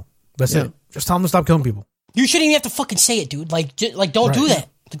people. That's it. Just tell them to stop killing people. You shouldn't even have to fucking say it, dude. Like don't do that.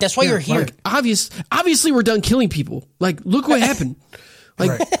 That's why you're here. Like, obviously, we're done killing people. Like, look what happened.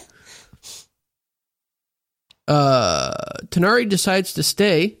 Like, Tanari decides to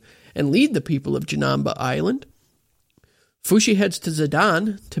stay and lead the people of Janamba Island. Fushi heads to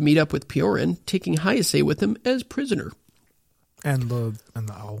Zidane to meet up with Piorin, taking Hayase with him as prisoner. And the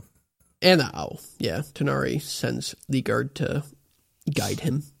owl. And the owl. Yeah, Tanari sends Ligard to guide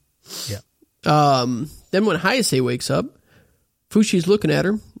him. Yeah. Then when Hayase wakes up, Fushi's looking at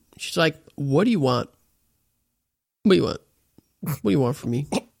her. She's like, "What do you want? What do you want? What do you want from me?"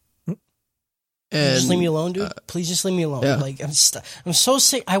 And just leave me alone, dude. Please just leave me alone. Yeah. Like I'm so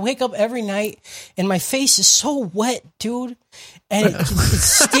sick. I wake up every night and my face is so wet, dude, and it's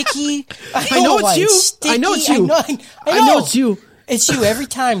sticky. I know it's you. I know it's you. I know it's you. It's you every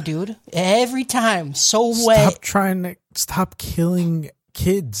time, dude. Every time. So wet. Stop trying to stop killing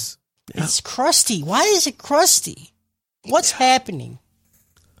kids. It's crusty. Why is it crusty? What's happening?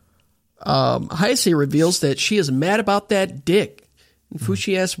 Hayase reveals that she is mad about that dick. And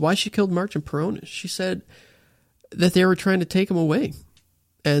Fushi asks why she killed Merchant Peronis. She said that they were trying to take him away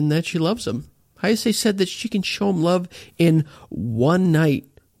and that she loves him. Hayase said that she can show him love in one night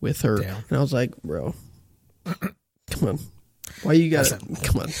with her. Damn. And I was like, bro, come on. Why you gotta,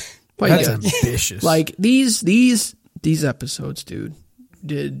 come on. Why that's you gotta, ambitious. Like, these episodes, dude,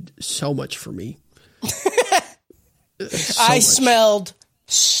 did so much for me. I smelled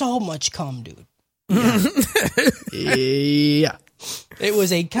so much cum, dude. Yeah. It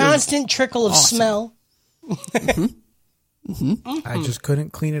was a constant trickle of smell. I just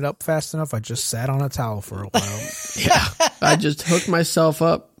couldn't clean it up fast enough. I just sat on a towel for a while. Yeah. I just hooked myself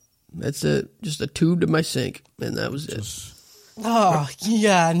up. That's it. Just a tube to my sink, and that was it. Oh,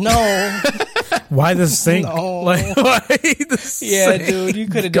 yeah, no. Why the sink? No. Like, why the sink? Yeah, dude, you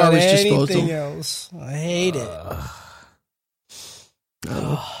could have done Garbage anything disposal. else. I hate it.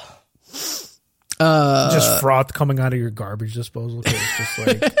 Just froth coming out of your garbage disposal. 'Cause it's just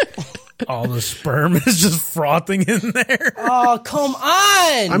like all the sperm is just frothing in there. Oh, come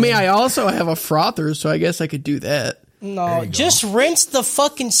on! I mean, I also have a frother, so I guess I could do that. no, just rinse the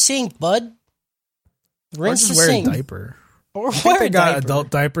fucking sink, bud. Or Rinse just the wear sink. a diaper. Or Think wear they a got diaper. adult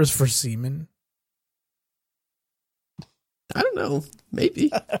diapers for semen. I don't know.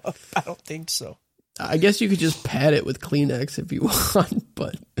 Maybe. I don't think so. I guess you could just pat it with Kleenex if you want,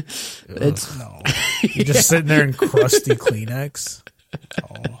 but it's No. You're just sitting there in crusty Kleenex.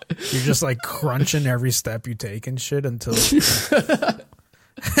 You're just like crunching every step you take and shit until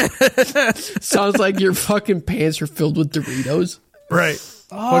sounds like your fucking pants are filled with Doritos. right.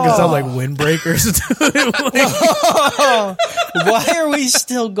 Fucking sound like windbreakers. Why are we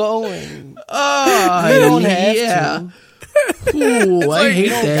still going? Oh, We don't have to. Ooh, I hate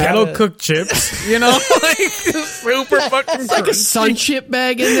that. Kettle cooked chips, you know, like super fucking Like a sun chip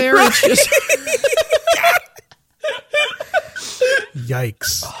bag in there. It's just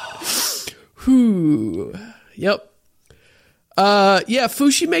yikes. whew. Yep. Yeah,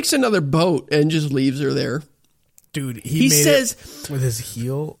 Fushi makes another boat and just leaves her there. Dude, He made says, it with his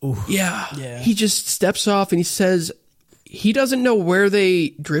heel. Ooh. yeah, Yeah. he just steps off and he says he doesn't know where they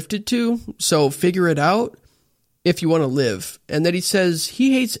drifted to, so figure it out if you want to live. And then he says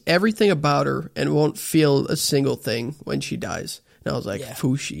he hates everything about her and won't feel a single thing when she dies. And I was like, Yeah.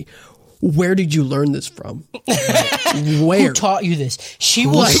 Fushi, where did you learn this from? Where? Who taught you this? She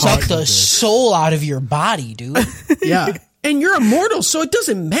will Who suck taught the soul out of your body, dude. Yeah. And you're immortal, so it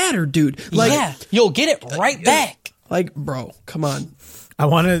doesn't matter, dude. Like, yeah, you'll get it right back. like, bro, come on. I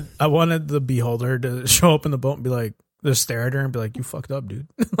wanted the beholder to show up in the boat and be like, just stare at her and be like, you fucked up, dude.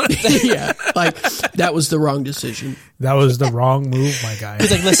 Yeah, like that was the wrong decision. That was the wrong move, my guy.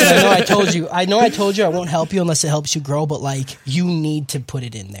 He's like, listen, I know I told you I won't help you unless it helps you grow, but like, you need to put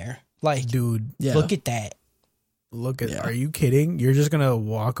it in there. Like, Dude, Yeah. look at that. look at, Yeah. are you kidding? You're just going to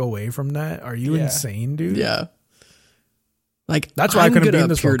walk away from that? Are you Yeah. insane, dude? Yeah. Like, That's why I I'm couldn't be gonna in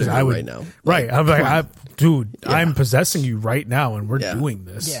this appear one, to 'cause her I would- right now. Right. I'm like, come on. Yeah. I'm possessing you right now and we're Yeah. doing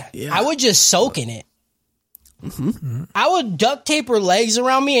this. Yeah. Yeah. I would just soak in it. I would duct tape her legs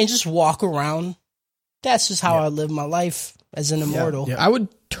around me and just walk around. That's just how I live my life as an immortal. Yeah. I would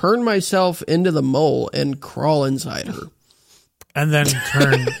turn myself into the mole and crawl inside her. And then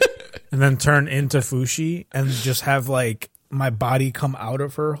turn into Fushi and just have like my body come out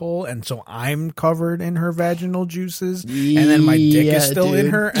of her hole, and so I'm covered in her vaginal juices, and then my dick Yeah, is still in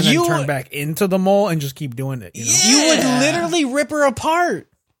dude. her, and You- then turn back into the mole and just keep doing it. You know? You would literally rip her apart.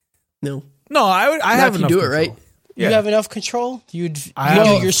 No. No, I would. I Not have if you enough do it control. right. You have enough control? You'd I you have do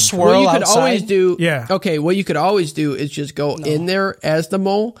enough your control. swirl What you could outside? always do, Yeah. Okay, what you could always do is just go in there as the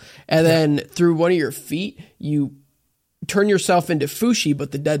mole, and then through one of your feet, you turn yourself into Fushi,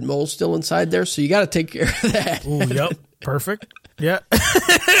 but the dead mole's still inside there, so you got to take care of that. Ooh, yep. Perfect. Yeah.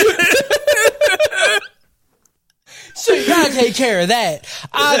 So you gotta take care of that,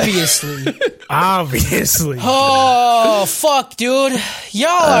 obviously. Obviously. Oh fuck, dude! Y'all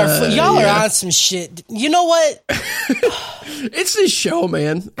are on some shit. You know what? It's this show,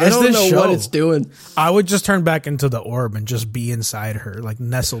 man. I It's don't this know show. what it's doing. I would just turn back into the orb and just be inside her, like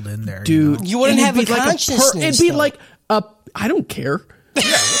nestled in there. You know? Dude. You wouldn't And have it'd a be like consciousness. it'd be though. like a, I don't care.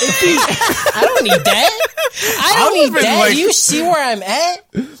 I don't need that. I don't live need in, that. like- Do you see where I'm at?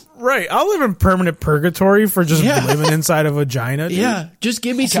 Right. I'll live in permanent purgatory for just Yeah. living inside a vagina. Dude. Yeah, just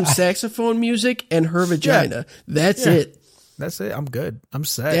give me some saxophone music and her vagina. That's Yeah. it. That's it. I'm good. I'm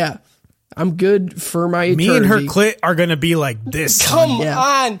set. Yeah, I'm good for my eternity. Me and her clit are going to be like this. Come Yeah.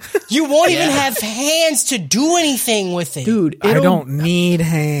 on. You won't even have hands to do anything with it. dude. I it'll- don't need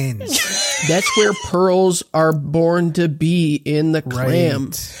hands. That's where pearls are born to be, in the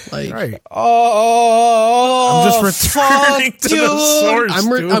clam. Like, Right. Oh, I'm just returning fuck, to dude. the source.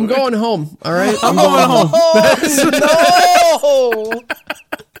 dude. I'm going home. All right, I'm going home. Oh, no.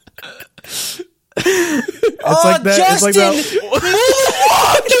 It's like that. Justin, It's like that.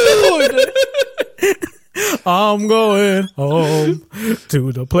 dude. I'm going home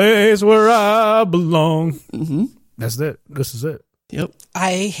to the place where I belong. That's it. This is it. Yep.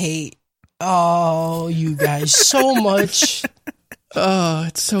 I hate you guys so much. Oh,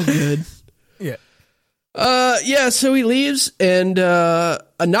 it's so good. Yeah. Yeah. So he leaves, and a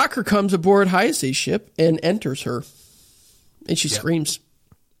knocker comes aboard Hayase's ship and enters her, and she screams.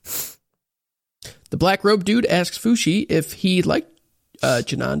 The black robe dude asks Fushi if he liked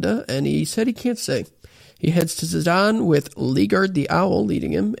Jananda, and he said he can't say. He heads to Zidane with Ligard the Owl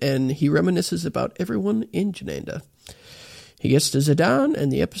leading him, and he reminisces about everyone in Jananda. He gets to Zidane,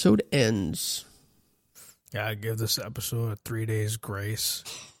 and the episode ends. Yeah, I give this episode a 3 days grace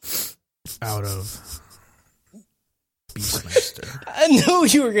out of Beastmaster. I knew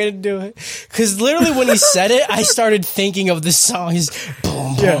you were going to do it. Because literally when he said it, I started thinking of the song. He's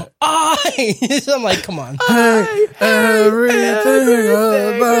boom, boom. Yeah. I'm like, come on. Everything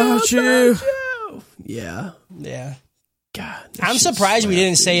about you. Yeah. Yeah. God. I'm surprised we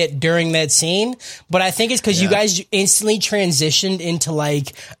didn't say it during that scene, but I think it's because you guys instantly transitioned into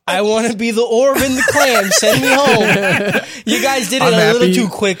like, I want to be the orb in the clam, send me home. You guys did it a little too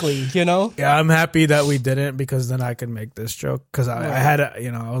quickly, you know? Yeah, I'm happy that we didn't because then I could make this joke. Because I had,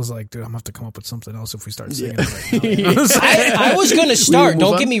 I was like, dude, I'm going to have to come up with something else if we start singing it right now. You know what I'm saying? I was going to start,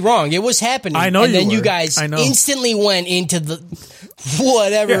 don't get me wrong. It was happening. I know, and then you guys instantly went into the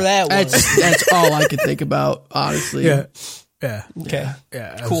whatever that was. That's all I could think about, honestly. Yeah. Yeah. Okay.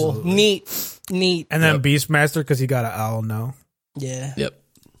 Yeah. Cool. Absolutely. Neat. And then Beastmaster because he got an owl now. Yeah. Yep.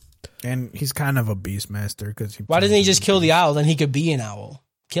 And he's kind of a Beastmaster because he. Why doesn't he just kill the owl? Then he could be an owl.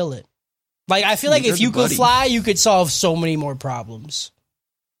 Kill it. Like, I feel like if you could fly, you could solve so many more problems.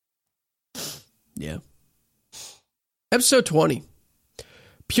 Yeah. Episode 20.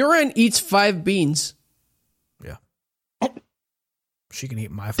 Purin eats 5 beans. Yeah. She can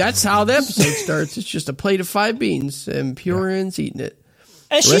eat my. That's how the episode starts. It's just a plate of 5 beans, and Purin's eating it.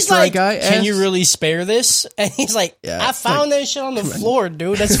 And she's like, can you really spare this? And he's like, I found that shit on the floor,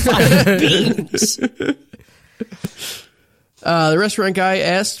 dude. That's 5 beans. The restaurant guy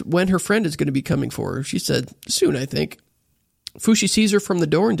asked when her friend is going to be coming for her. She said, soon, I think. Fushi sees her from the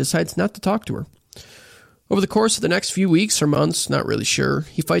door and decides not to talk to her. Over the course of the next few weeks or months, not really sure,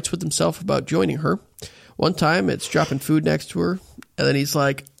 he fights with himself about joining her. One time, it's dropping food next to her, and then he's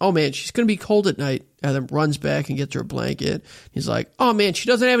like, oh man, she's going to be cold at night, and then runs back and gets her a blanket. He's like, oh man, she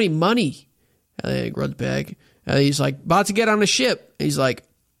doesn't have any money. And then he runs back, and he's like, about to get on a ship. And he's like,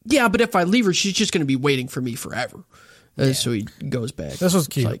 yeah, but if I leave her, she's just going to be waiting for me forever. And so he goes back. This was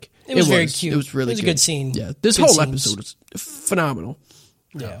cute. Like, it was very cute. It was really good. A good scene. Yeah, this good whole scenes. episode was phenomenal.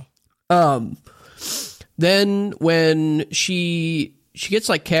 Yeah. Then when she gets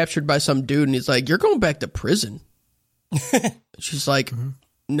like captured by some dude, and he's like, you're going back to prison. She's like,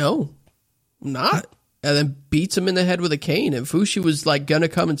 no, I'm not. And then beats him in the head with a cane. And Fushi was like gonna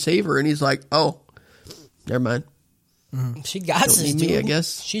come and save her, and he's like, oh, never mind. She got this, dude. Me, I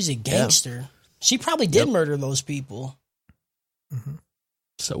guess. She's a gangster. Yeah. She probably did murder those people.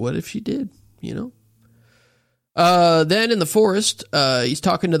 So what if she did, you know? Then in the forest, he's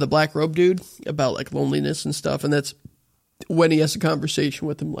talking to the black robe dude about like loneliness and stuff, and that's when he has a conversation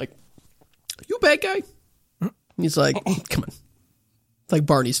with him like, you a bad guy? And he's like, come on. It's like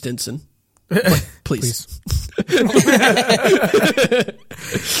Barney Stinson. Like, please.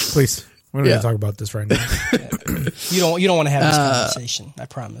 Please. We're not going to talk about this right now. You don't want to have this conversation, I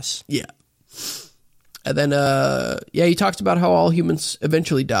promise. Yeah. And then, he talks about how all humans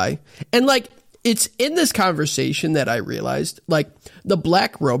eventually die. And, like, it's in this conversation that I realized, like, the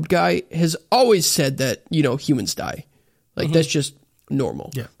black robed guy has always said that, you know, humans die. Like, that's just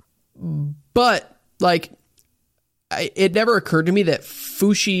normal. Yeah. But, like, it never occurred to me that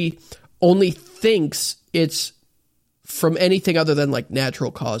Fushi only thinks it's from anything other than, like, natural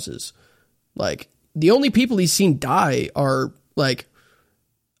causes. Like, the only people he's seen die are, like,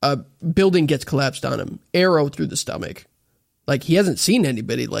 a building gets collapsed on him, arrow through the stomach. Like, he hasn't seen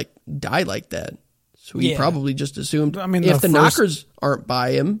anybody, like, die like that. So he probably just assumed, if the knockers aren't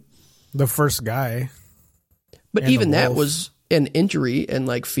by him. The first guy. But even that was an injury and,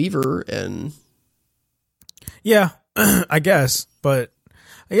 like, fever and... Yeah, I guess. But,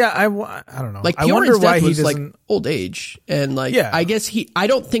 yeah, I don't know. Like, I wonder why he doesn't... like, old age. And, like, I guess I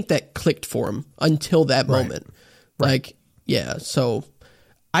don't think that clicked for him until that moment. Like, so...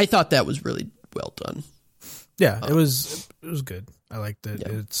 I thought that was really well done. Yeah, it was good. I liked it.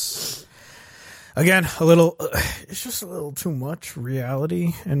 Yeah. It's again it's just a little too much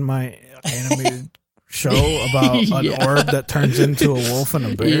reality in my animated show about an orb that turns into a wolf and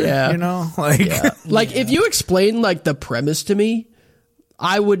a bear. Yeah. You know, like like if you explain like the premise to me,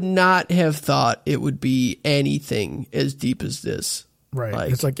 I would not have thought it would be anything as deep as this. Right.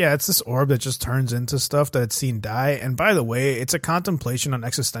 Like, it's like, it's this orb that just turns into stuff that it's seen die. And by the way, it's a contemplation on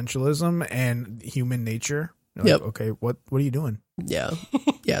existentialism and human nature. You're like, okay, what are you doing? Yeah.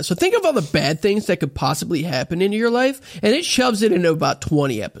 Yeah. So think of all the bad things that could possibly happen in your life, and it shoves it into about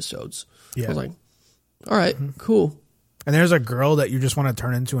 20 episodes. Yeah. I was like, all right, cool. And there's a girl that you just want to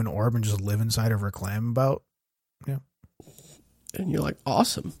turn into an orb and just live inside of her clam about. Yeah. And you're like,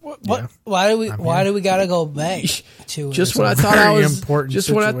 awesome. What? Yeah. Why do we gotta go back to it? Just when I thought I was important just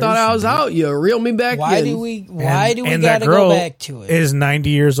when I thought I was out, you reel me back Why in. do we And gotta that girl go back to it? is 90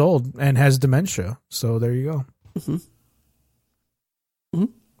 years old and has dementia. So there you go.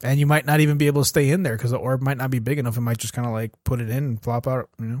 And you might not even be able to stay in there because the orb might not be big enough. It might just kind of like put it in and flop out,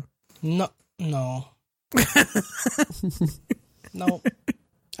 you know? No. No.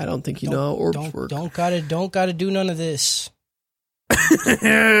 I don't think you know how orbs work. Don't gotta do none of this.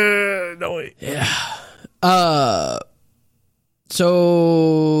 No way. Yeah.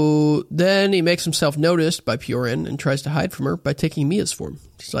 So then he makes himself noticed by Piorin and tries to hide from her by taking Mia's form.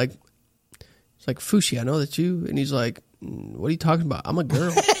 He's like, Fushi, I know that's you. And he's like, what are you talking about? I'm a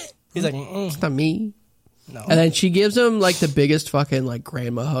girl. He's like, It's not me. no. And then she gives him like the biggest fucking like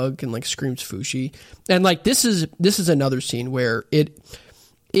grandma hug and like screams Fushi. And like this is another scene where it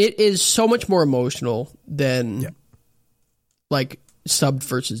is so much more emotional than like subbed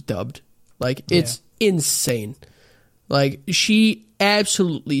versus dubbed. Like it's insane. Like she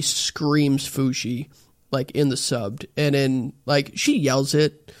absolutely screams Fushi like in the subbed, and then like she yells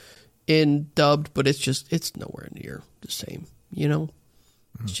it in dubbed, but it's nowhere near the same, you know?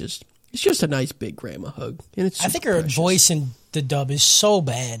 It's just a nice big grandma hug. And it's I think her voice in the dub is so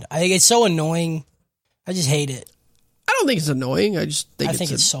bad. I think it's so annoying. I just hate it. I don't think it's annoying. I just think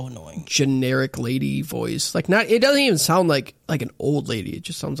it's so annoying. Generic lady voice. Like it doesn't even sound like an old lady. It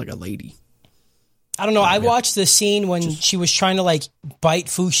just sounds like a lady. I don't know. I watched the scene when she was trying to like bite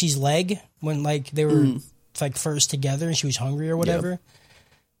Fushi's leg when like they were like first together and she was hungry or whatever. Yeah.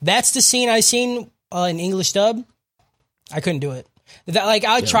 That's the scene I seen in English dub. I couldn't do it.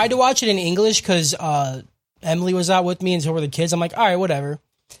 I tried to watch it in English because Emily was out with me and so were the kids. I'm like, all right, whatever.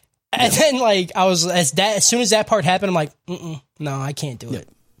 And then like I was as soon as that part happened, I'm like, no, I can't do it.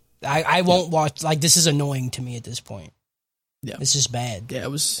 I won't watch. Like this is annoying to me at this point. Yeah, it's just bad. Yeah, it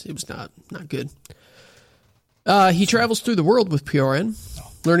was not good. He travels through the world with Piorin,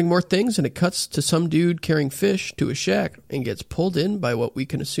 learning more things, and it cuts to some dude carrying fish to a shack and gets pulled in by what we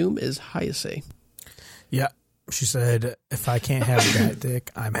can assume is Hayase. Yeah. She said, if I can't have that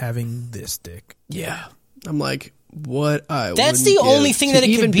dick, I'm having this dick. Yeah. I'm like, what I That's the only thing that it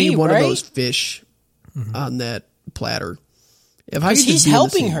even could be, one right? of those fish on that platter. If I could he's just be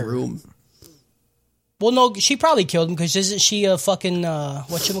helping in the same her. room. Well, no, she probably killed him because isn't she a fucking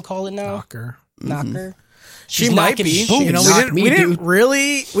whatchamacallit now? Knocker. Knocker. She She's might knocking be. boots. You know, Knock we me, didn't dude.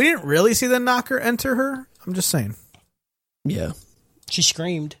 really see the knocker enter her. I'm just saying. Yeah, She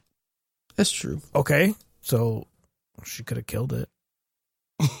screamed. that's true. Okay, so she could have killed it.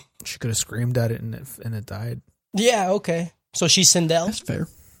 She could have screamed at it and it died. Yeah, okay. So she's Sindel? That's fair.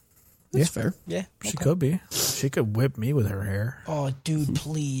 That's fair. Yeah. She could be. She could whip me with her hair. Oh, dude,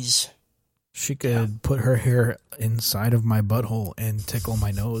 please. She could put her hair inside of my butthole and tickle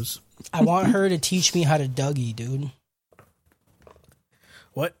my nose. I want her to teach me how to Dougie, dude.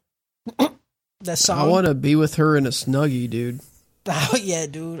 What? That song. I want to be with her in a Snuggie, dude. Oh, yeah,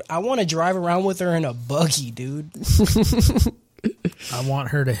 dude. I want to drive around with her in a buggy, dude. I want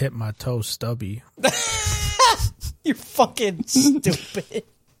her to hit my toe stubby. You're fucking stupid.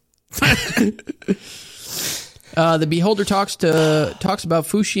 The Beholder talks about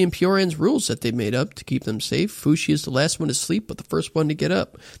Fushi and Piorin's rules that they made up to keep them safe. Fushi is the last one to sleep, but the first one to get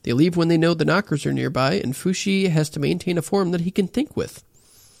up. They leave when they know the knockers are nearby, and Fushi has to maintain a form that he can think with.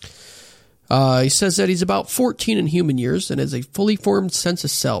 He says that he's about 14 in human years and has a fully formed sense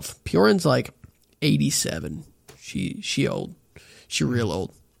of self. Piorin's like 87. She old. She real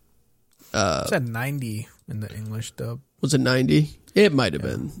old. It said 90 in the English dub. Was it 90? It might have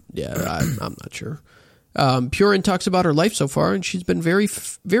been. Yeah, I'm not sure. Piorin talks about her life so far, and she's been very,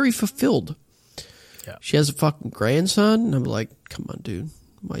 very fulfilled. Yeah. She has a fucking grandson, and I'm like, come on, dude.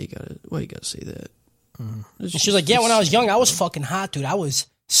 Why you gotta say that? And she's like, yeah, when I was young, I was fucking hot, dude. I was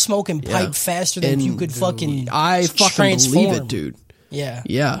smoking pipe faster than And you could fucking I fucking transform. believe it, dude. Yeah.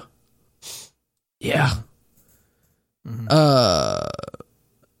 Yeah. Yeah.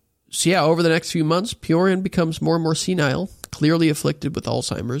 So yeah, over the next few months, Piorin becomes more and more senile, clearly afflicted with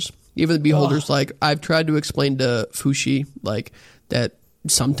Alzheimer's. Even the Beholder's like, I've tried to explain to Fushi, like, that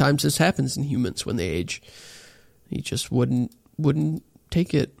sometimes this happens in humans when they age. He just wouldn't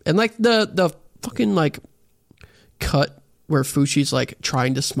take it. And like the fucking like cut where Fushi's like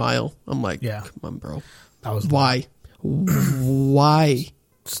trying to smile. I'm like, Yeah. come on, bro. That was Why? Why?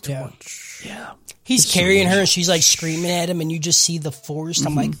 It's too Yeah. much. Yeah. He's carrying her and she's like screaming at him and you just see the force.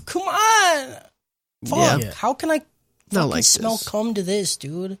 I'm like, come on. Fuck. Yeah. How can I Not fucking like smell this. cum to this,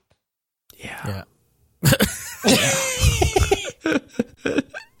 dude? Yeah. Yeah.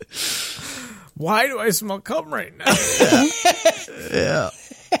 Why do I smell cum right now? Yeah.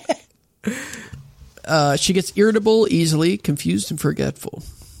 She gets irritable easily, confused, and forgetful.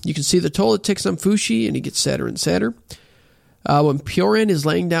 You can see the toll it takes on Fushi, and he gets sadder and sadder. When Pyoran is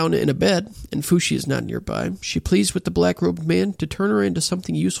laying down in a bed, and Fushi is not nearby, she pleads with the black-robed man to turn her into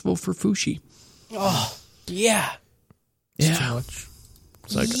something useful for Fushi. Oh, yeah. It's too much.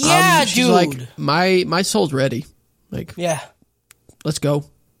 It's like, Yeah, she's dude. like, my soul's ready. Like, Yeah. let's go.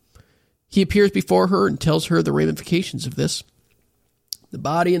 He appears before her and tells her the ramifications of this. The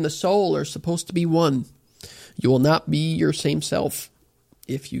body and the soul are supposed to be one. You will not be your same self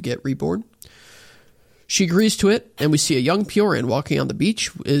if you get reborn. She agrees to it, and we see a young Pyoran walking on the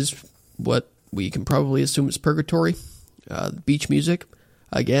beach, is what we can probably assume is purgatory. Beach music.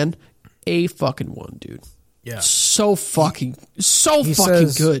 Again, a fucking one, dude. Yeah. So fucking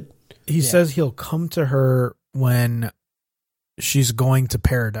says- good. He says he'll come to her when she's going to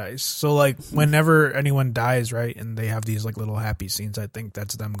paradise. So like whenever anyone dies, right, and they have these like little happy scenes, I think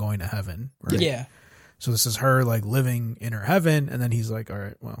that's them going to heaven. Right? Yeah. So this is her like living in her heaven, and then he's like, all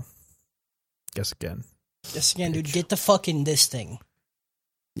right, well, guess again. Yes, again, dude. Get the fucking this thing.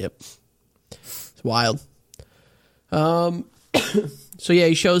 Yep. It's wild. So yeah,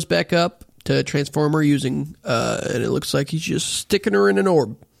 he shows back up to transform her using, and it looks like he's just sticking her in an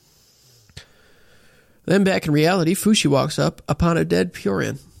orb. Then back in reality, Fushi walks up upon a dead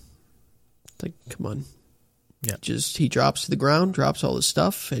Pyoran. It's like, come on. Yeah. Just, he drops to the ground, drops all his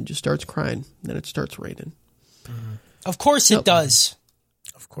stuff, and just starts crying. Then it starts raining. Of course it does.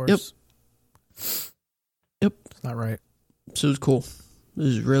 Of course. Yep. It's not right. So it was cool. It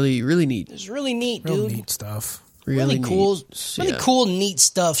was really, really neat. It's really neat, Real dude. neat stuff. Really cool. neat. Really Yeah. cool, neat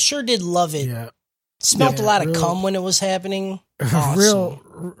stuff. Sure did love it. Yeah. Smelled a Yeah, lot of real- cum when it was happening. Awesome.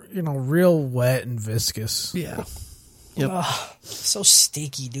 real wet and viscous. Yeah. Yep. Ugh, so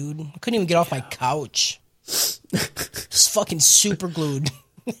sticky, dude. I couldn't even get off my couch. Just fucking super glued.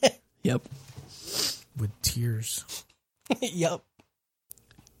 Yep. With tears. Yep.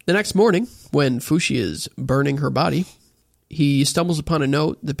 The next morning, when Fushi is burning her body, he stumbles upon a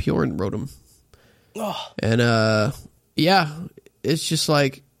note that Pyoran wrote him. Oh, And, yeah, it's just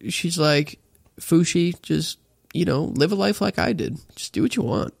like, she's like, Fushi, just, live a life like I did. Just do what you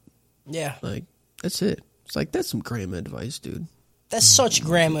want. yeah. Like, that's it. It's like, that's some grandma advice, dude. That's such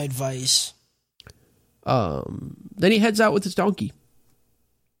grandma advice. Then he heads out with his donkey.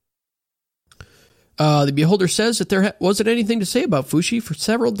 The beholder says that there wasn't anything to say about Fushi for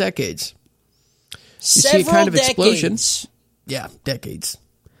several decades. see a Several kind of explosion. decades. Yeah, decades.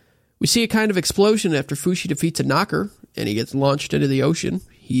 We see a kind of explosion after Fushi defeats a knocker, and he gets launched into the ocean.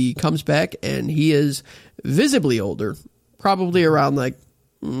 He comes back, and he is visibly older, probably around like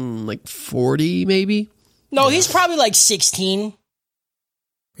 40, maybe. No, he's probably like 16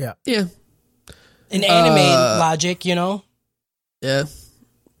 Yeah. Yeah, in anime logic, yeah.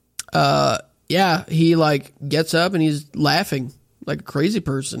 Yeah, he like gets up and he's laughing like a crazy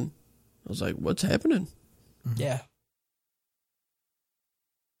person. I was like, what's happening? Yeah.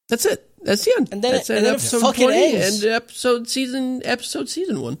 That's it. That's the end. And then That's it- and then it episode fucking 20 ends. and episode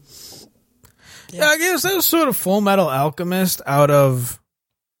season 1. Yeah, I guess that was sort of Full Metal Alchemist out of...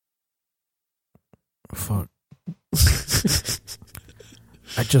 Fuck.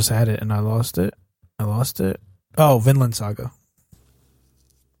 I just had it and I lost it. Oh, Vinland Saga.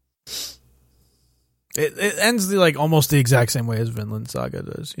 It ends almost the exact same way as Vinland Saga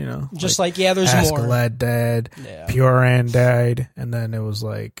does, Just there's more. Askeladd died, Yeah. Pyoran died, and then it was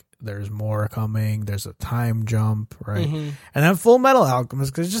like there's more coming. There's a time jump, right? Mm-hmm. And then Full Metal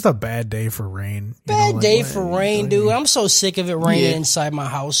Alchemist, because it's just a bad day for rain. Bad day for rain, dude. I'm so sick of it raining Yeah. inside my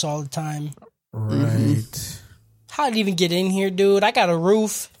house all the time. Right. How did it even get in here, dude? I got a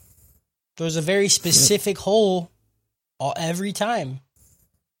roof. There's a very specific hole every time.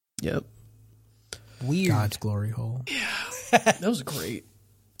 Yep. Weird. God's glory hole. That was great.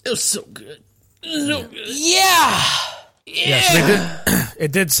 It was so good. Yeah. Yeah, so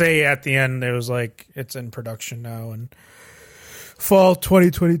it did say at the end it was like it's in production now and fall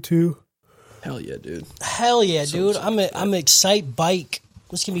 2022. Hell yeah, dude. Hell yeah, dude. I'm excited. Bike.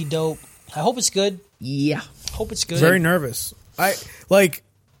 This can be dope. I hope it's good. Yeah. Hope it's good. Very nervous. I like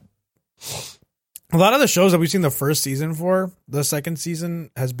a lot of the shows that we've seen the first season for. The second season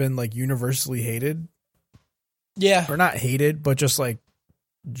has been like universally hated, Yeah. or not hated, but just like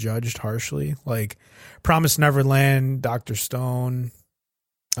judged harshly. Like Promised Neverland, Dr. Stone.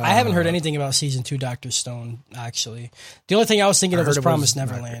 I haven't heard anything about season 2 Dr. Stone, actually. The only thing I was thinking I of was heard it was Promised not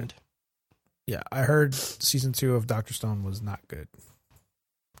Neverland. Yeah, I heard season 2 of Dr. Stone was not good.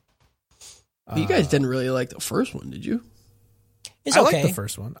 But you guys didn't really like the first one, did you? It's I okay. liked the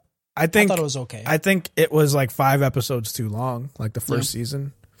first one. I thought it was okay. I think it was like 5 episodes too long, like the first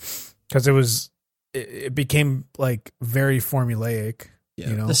season, because it became like very formulaic. Yeah.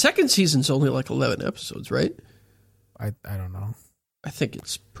 You know, The second season's only like 11 episodes, right? I don't know. I think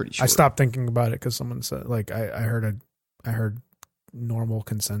it's pretty short. I stopped thinking about it because someone said, like, I heard normal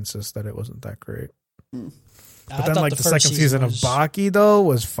consensus that it wasn't that great. But then, like, the second season of Baki, though,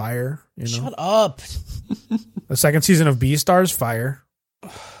 was fire. You know, shut up. The second season of Beastars, fire.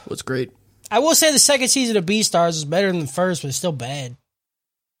 Was great. I will say the second season of Beastars is better than the first, but it's still bad.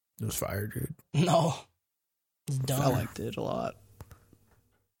 It was fire, dude. No, it's dumb. I liked it a lot.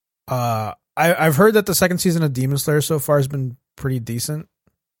 I've heard that the second season of Demon Slayer so far has been pretty decent.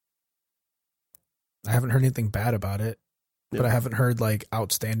 I haven't heard anything bad about it, but I haven't heard like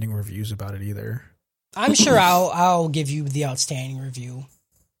outstanding reviews about it either. I'm sure I'll give you the outstanding review.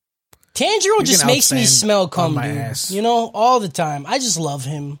 Tanjiro just makes me smell cum, dude. Ass. You know, all the time. I just love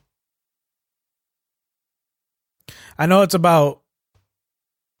him. I know it's about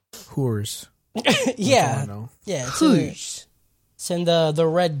whores. Yeah. I know. Yeah. It's in the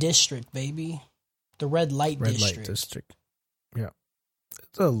Red District, baby. The Red Light District. Yeah.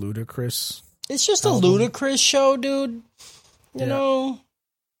 It's a ludicrous. It's just a ludicrous show, dude. You know?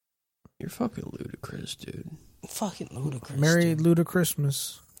 You're fucking ludicrous, dude. Fucking ludicrous. Merry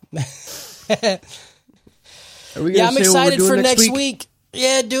Ludicrismas. Yeah, I'm excited for next week.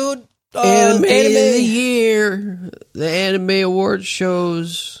 Yeah, dude. Anime of the year. The anime award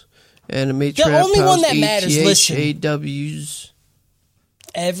shows. Anime Trap only House, one that matters, listen. AWs.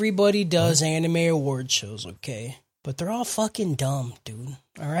 Everybody does anime award shows, okay? But they're all fucking dumb, dude.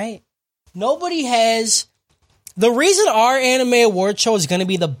 All right? Nobody has... The reason our anime award show is going to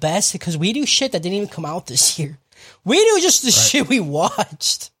be the best is because we do shit that didn't even come out this year. We do just the shit we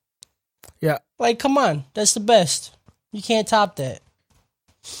watched. Yeah. Like, come on. That's the best. You can't top that.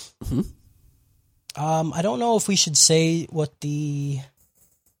 Mm-hmm. I don't know if we should say what the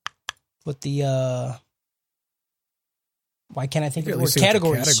why can't I think of the word?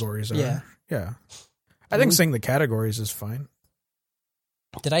 Categories. Are. Yeah. Yeah. I think saying the categories is fine.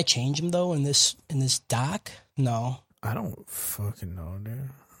 Did I change them though in this doc? No. I don't fucking know, dude.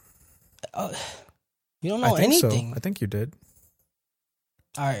 You don't know anything. So. I think you did.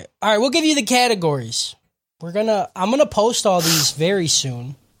 All right, we'll give you the categories. I'm gonna post all these very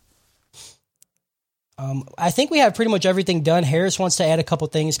soon. I think we have pretty much everything done. Harris wants to add a couple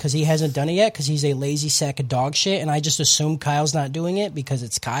things because he hasn't done it yet because he's a lazy sack of dog shit, and I just assume Kyle's not doing it because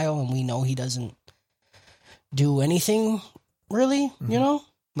it's Kyle, and we know he doesn't do anything really, you know,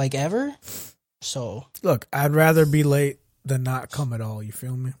 like ever. So look, I'd rather be late than not come at all. You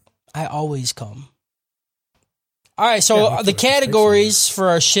feel me? I always come. All right, so the categories for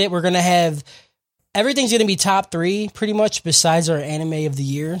our shit, we're going to have... Everything's going to be top 3, pretty much, besides our anime of the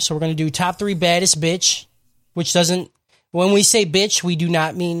year. So we're going to do top 3 baddest bitch, which doesn't... When we say bitch, we do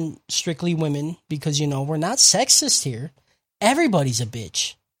not mean strictly women, because, you know, we're not sexist here. Everybody's a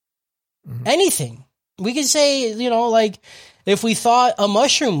bitch. Mm-hmm. Anything. We could say, you know, like, if we thought a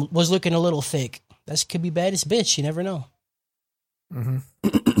mushroom was looking a little thick, that could be baddest bitch. You never know. Mm-hmm.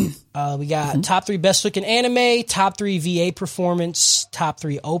 We got top 3 best looking anime, top 3 VA performance, top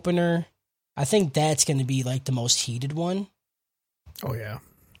 3 opener. I think that's going to be like the most heated one. Oh, yeah.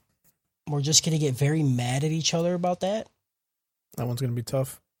 We're just going to get very mad at each other about that. That one's going to be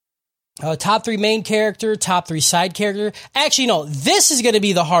tough. Top 3 main character, top 3 side character. Actually, no, this is going to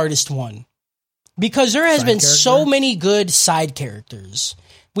be the hardest one. Because there has been so many good side characters.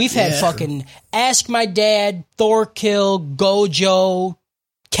 We've had fucking Ask My Dad, Thorkill, Gojo,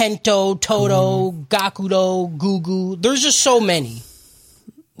 Kento, Toto, Gakudo, Gugu. There's just so many.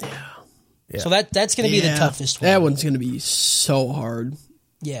 Yeah. So that's going to be the toughest one. That one's going to be so hard.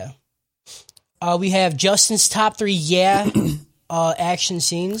 Yeah. We have Justin's top 3 action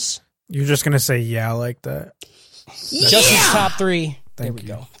scenes. You're just going to say like that? Justin's top 3. There we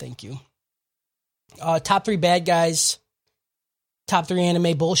go. Thank you. Top 3 bad guys. Top 3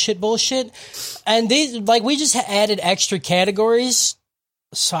 anime bullshit. And these, like, we just added extra categories.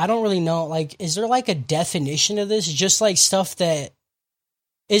 So I don't really know. Like, is there like a definition of this? Just like stuff that...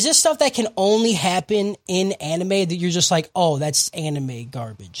 Is this stuff that can only happen in anime that you're just like, oh, that's anime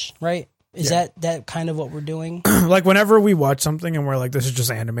garbage, right? Is that kind of what we're doing? Like whenever we watch something and we're like, this is just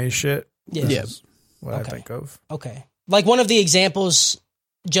anime shit. Yeah. That's what I think of. Okay. Like one of the examples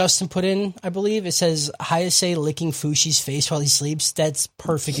Justin put in, I believe, it says Hayase licking Fushi's face while he sleeps. That's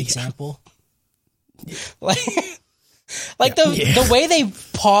perfect example. Like the way they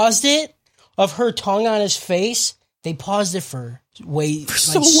paused it of her tongue on his face, they paused it for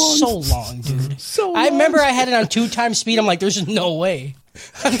so long, dude. I remember I had it on 2 times speed. I'm like, there's no way.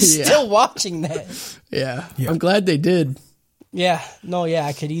 I'm still watching that. Yeah. I'm glad they did. Yeah. No, yeah,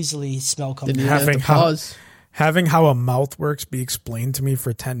 I could easily smell coming. Didn't have to pause. Having how a mouth works be explained to me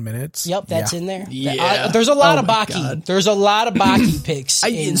for 10 minutes. Yep, that's in there. Yeah. There's a lot of my Baki. God. There's a lot of Baki picks. I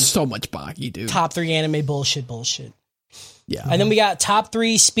in eat so much Baki, dude. top 3 anime bullshit. Yeah. And then we got top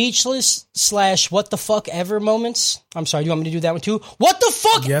 3 speechless / what the fuck ever moments. I'm sorry, do you want me to do that one too? What the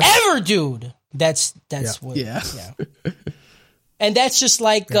fuck ever, dude? That's what. Yeah. And that's just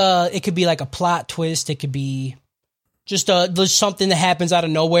like it could be like a plot twist. It could be just there's something that happens out of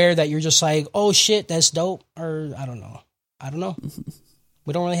nowhere that you're just like, oh shit, that's dope. Or I don't know.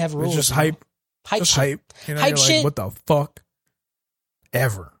 We don't really have rules. It's just hype. Hype just shit. hype. You know, Hype you're shit. like, what the fuck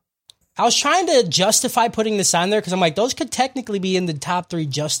ever. I was trying to justify putting this on there because I'm like, those could technically be in the top 3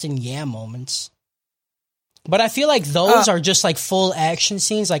 Justin Yeah moments. But I feel like those are just like full action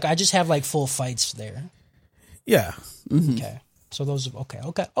scenes. Like I just have like full fights there. Yeah. Mm-hmm. Okay. So those, okay.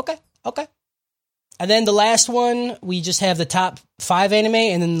 And then the last one, we just have the top 5 anime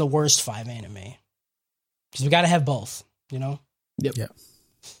and then the worst 5 anime. Because we got to have both, you know? Yep. Yeah.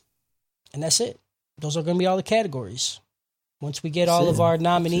 And that's it. Those are going to be all the categories. Once we get all of our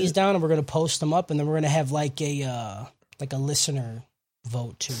nominees down, and we're going to post them up, and then we're going to have like a listener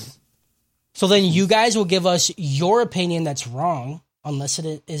vote too. So then you guys will give us your opinion that's wrong, unless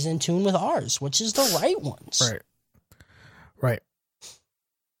it is in tune with ours, which is the right ones. Right.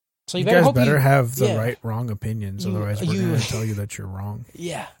 So You better guys hope better you have the yeah. right, wrong opinions. Otherwise, we're going to tell you that you're wrong.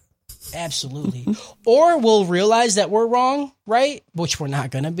 Yeah, absolutely. Or we'll realize that we're wrong, right? Which we're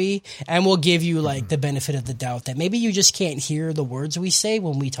not going to be. And we'll give you like the benefit of the doubt that maybe you just can't hear the words we say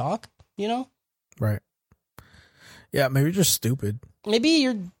when we talk, you know? Right. Yeah, maybe you're just stupid. Maybe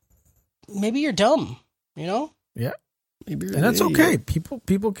you're dumb, you know? Yeah. Maybe And that's okay.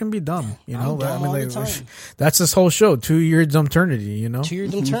 People can be dumb, you know? dumb all the time. That's this whole show, 2 year dumbternity, you know? 2 year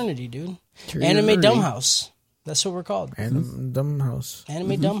dumbternity, dude. True. Anime Dumbhouse. That's what we're called. And dumb house.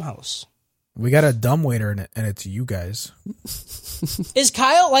 Anime Dumbhouse. We got a dumb waiter in it, and it's you guys. Is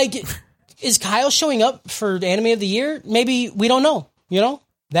Kyle showing up for Anime of the Year? Maybe we don't know, you know?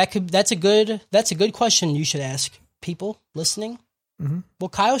 That's a good question you should ask people listening. Mm-hmm. Will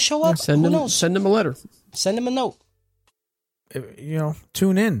Kyle show up? Who knows? Send him a letter. Send him a note. You know,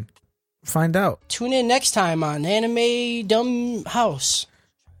 tune in. Find out. Tune in next time on Anime Dumb House.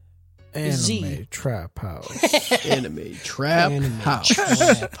 Anime Trap House. Anime Trap House.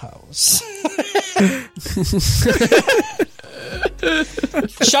 Trap House.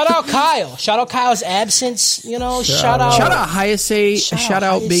 Shout out Kyle. Shout out Kyle's absence. You know, shout out Hayase. Shout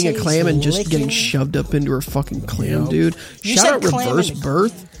out being a Hayase's clam and just licking. getting shoved up into her fucking clam, dude. You Shout said out clam reverse in the-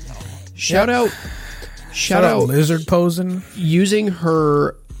 birth. Shout out lizard posing. using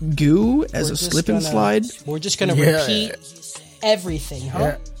her goo as We're a just slip and gonna- slide. We're just gonna Yeah. repeat everything, huh?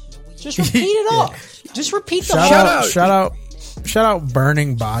 Yeah. Just repeat it all. Just repeat the Shout out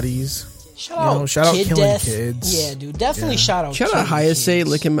burning bodies. Shout out, shout out kid killing death. kids. Yeah, dude, definitely shout out. Shout out killing Hayase kids.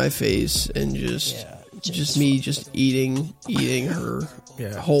 licking my face and just me just eating her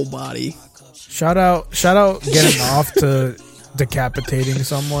whole body. Shout out getting off to decapitating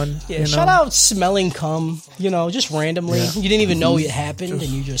someone. Yeah, you know? shout out smelling cum. You know, just randomly. You didn't even know it happened, and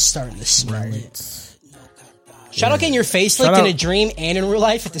you just starting to smell it. Shout out getting your face licked in a dream and in real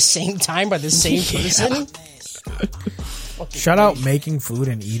life at the same time by the same person. Shout out making food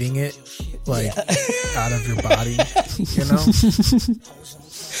and eating it like out of your body, you know?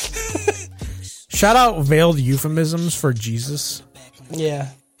 Shout out veiled euphemisms for Jesus. Yeah.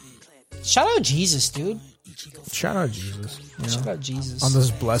 Shout out Jesus, dude. Shout out Jesus. You know? Shout out Jesus. On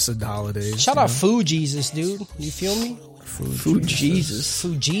this blessed holidays. Shout out food Jesus, dude. You feel me? Food Jesus.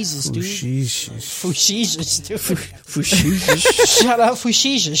 Food Jesus, dude. Sheesh. Food Jesus, dude. Fushish. Shout out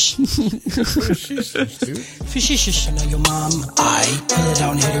Fushish. Fushish. I know your mom. I pull it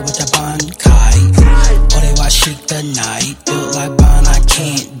down, hit her with that bankai. Orewa shake the night. Built like Bon, I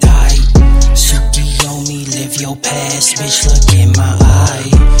can't die. Sukiyomi, live your past. Bitch, look in my eye.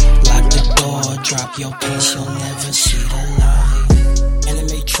 Lock the door, drop your pants, you'll never see the light.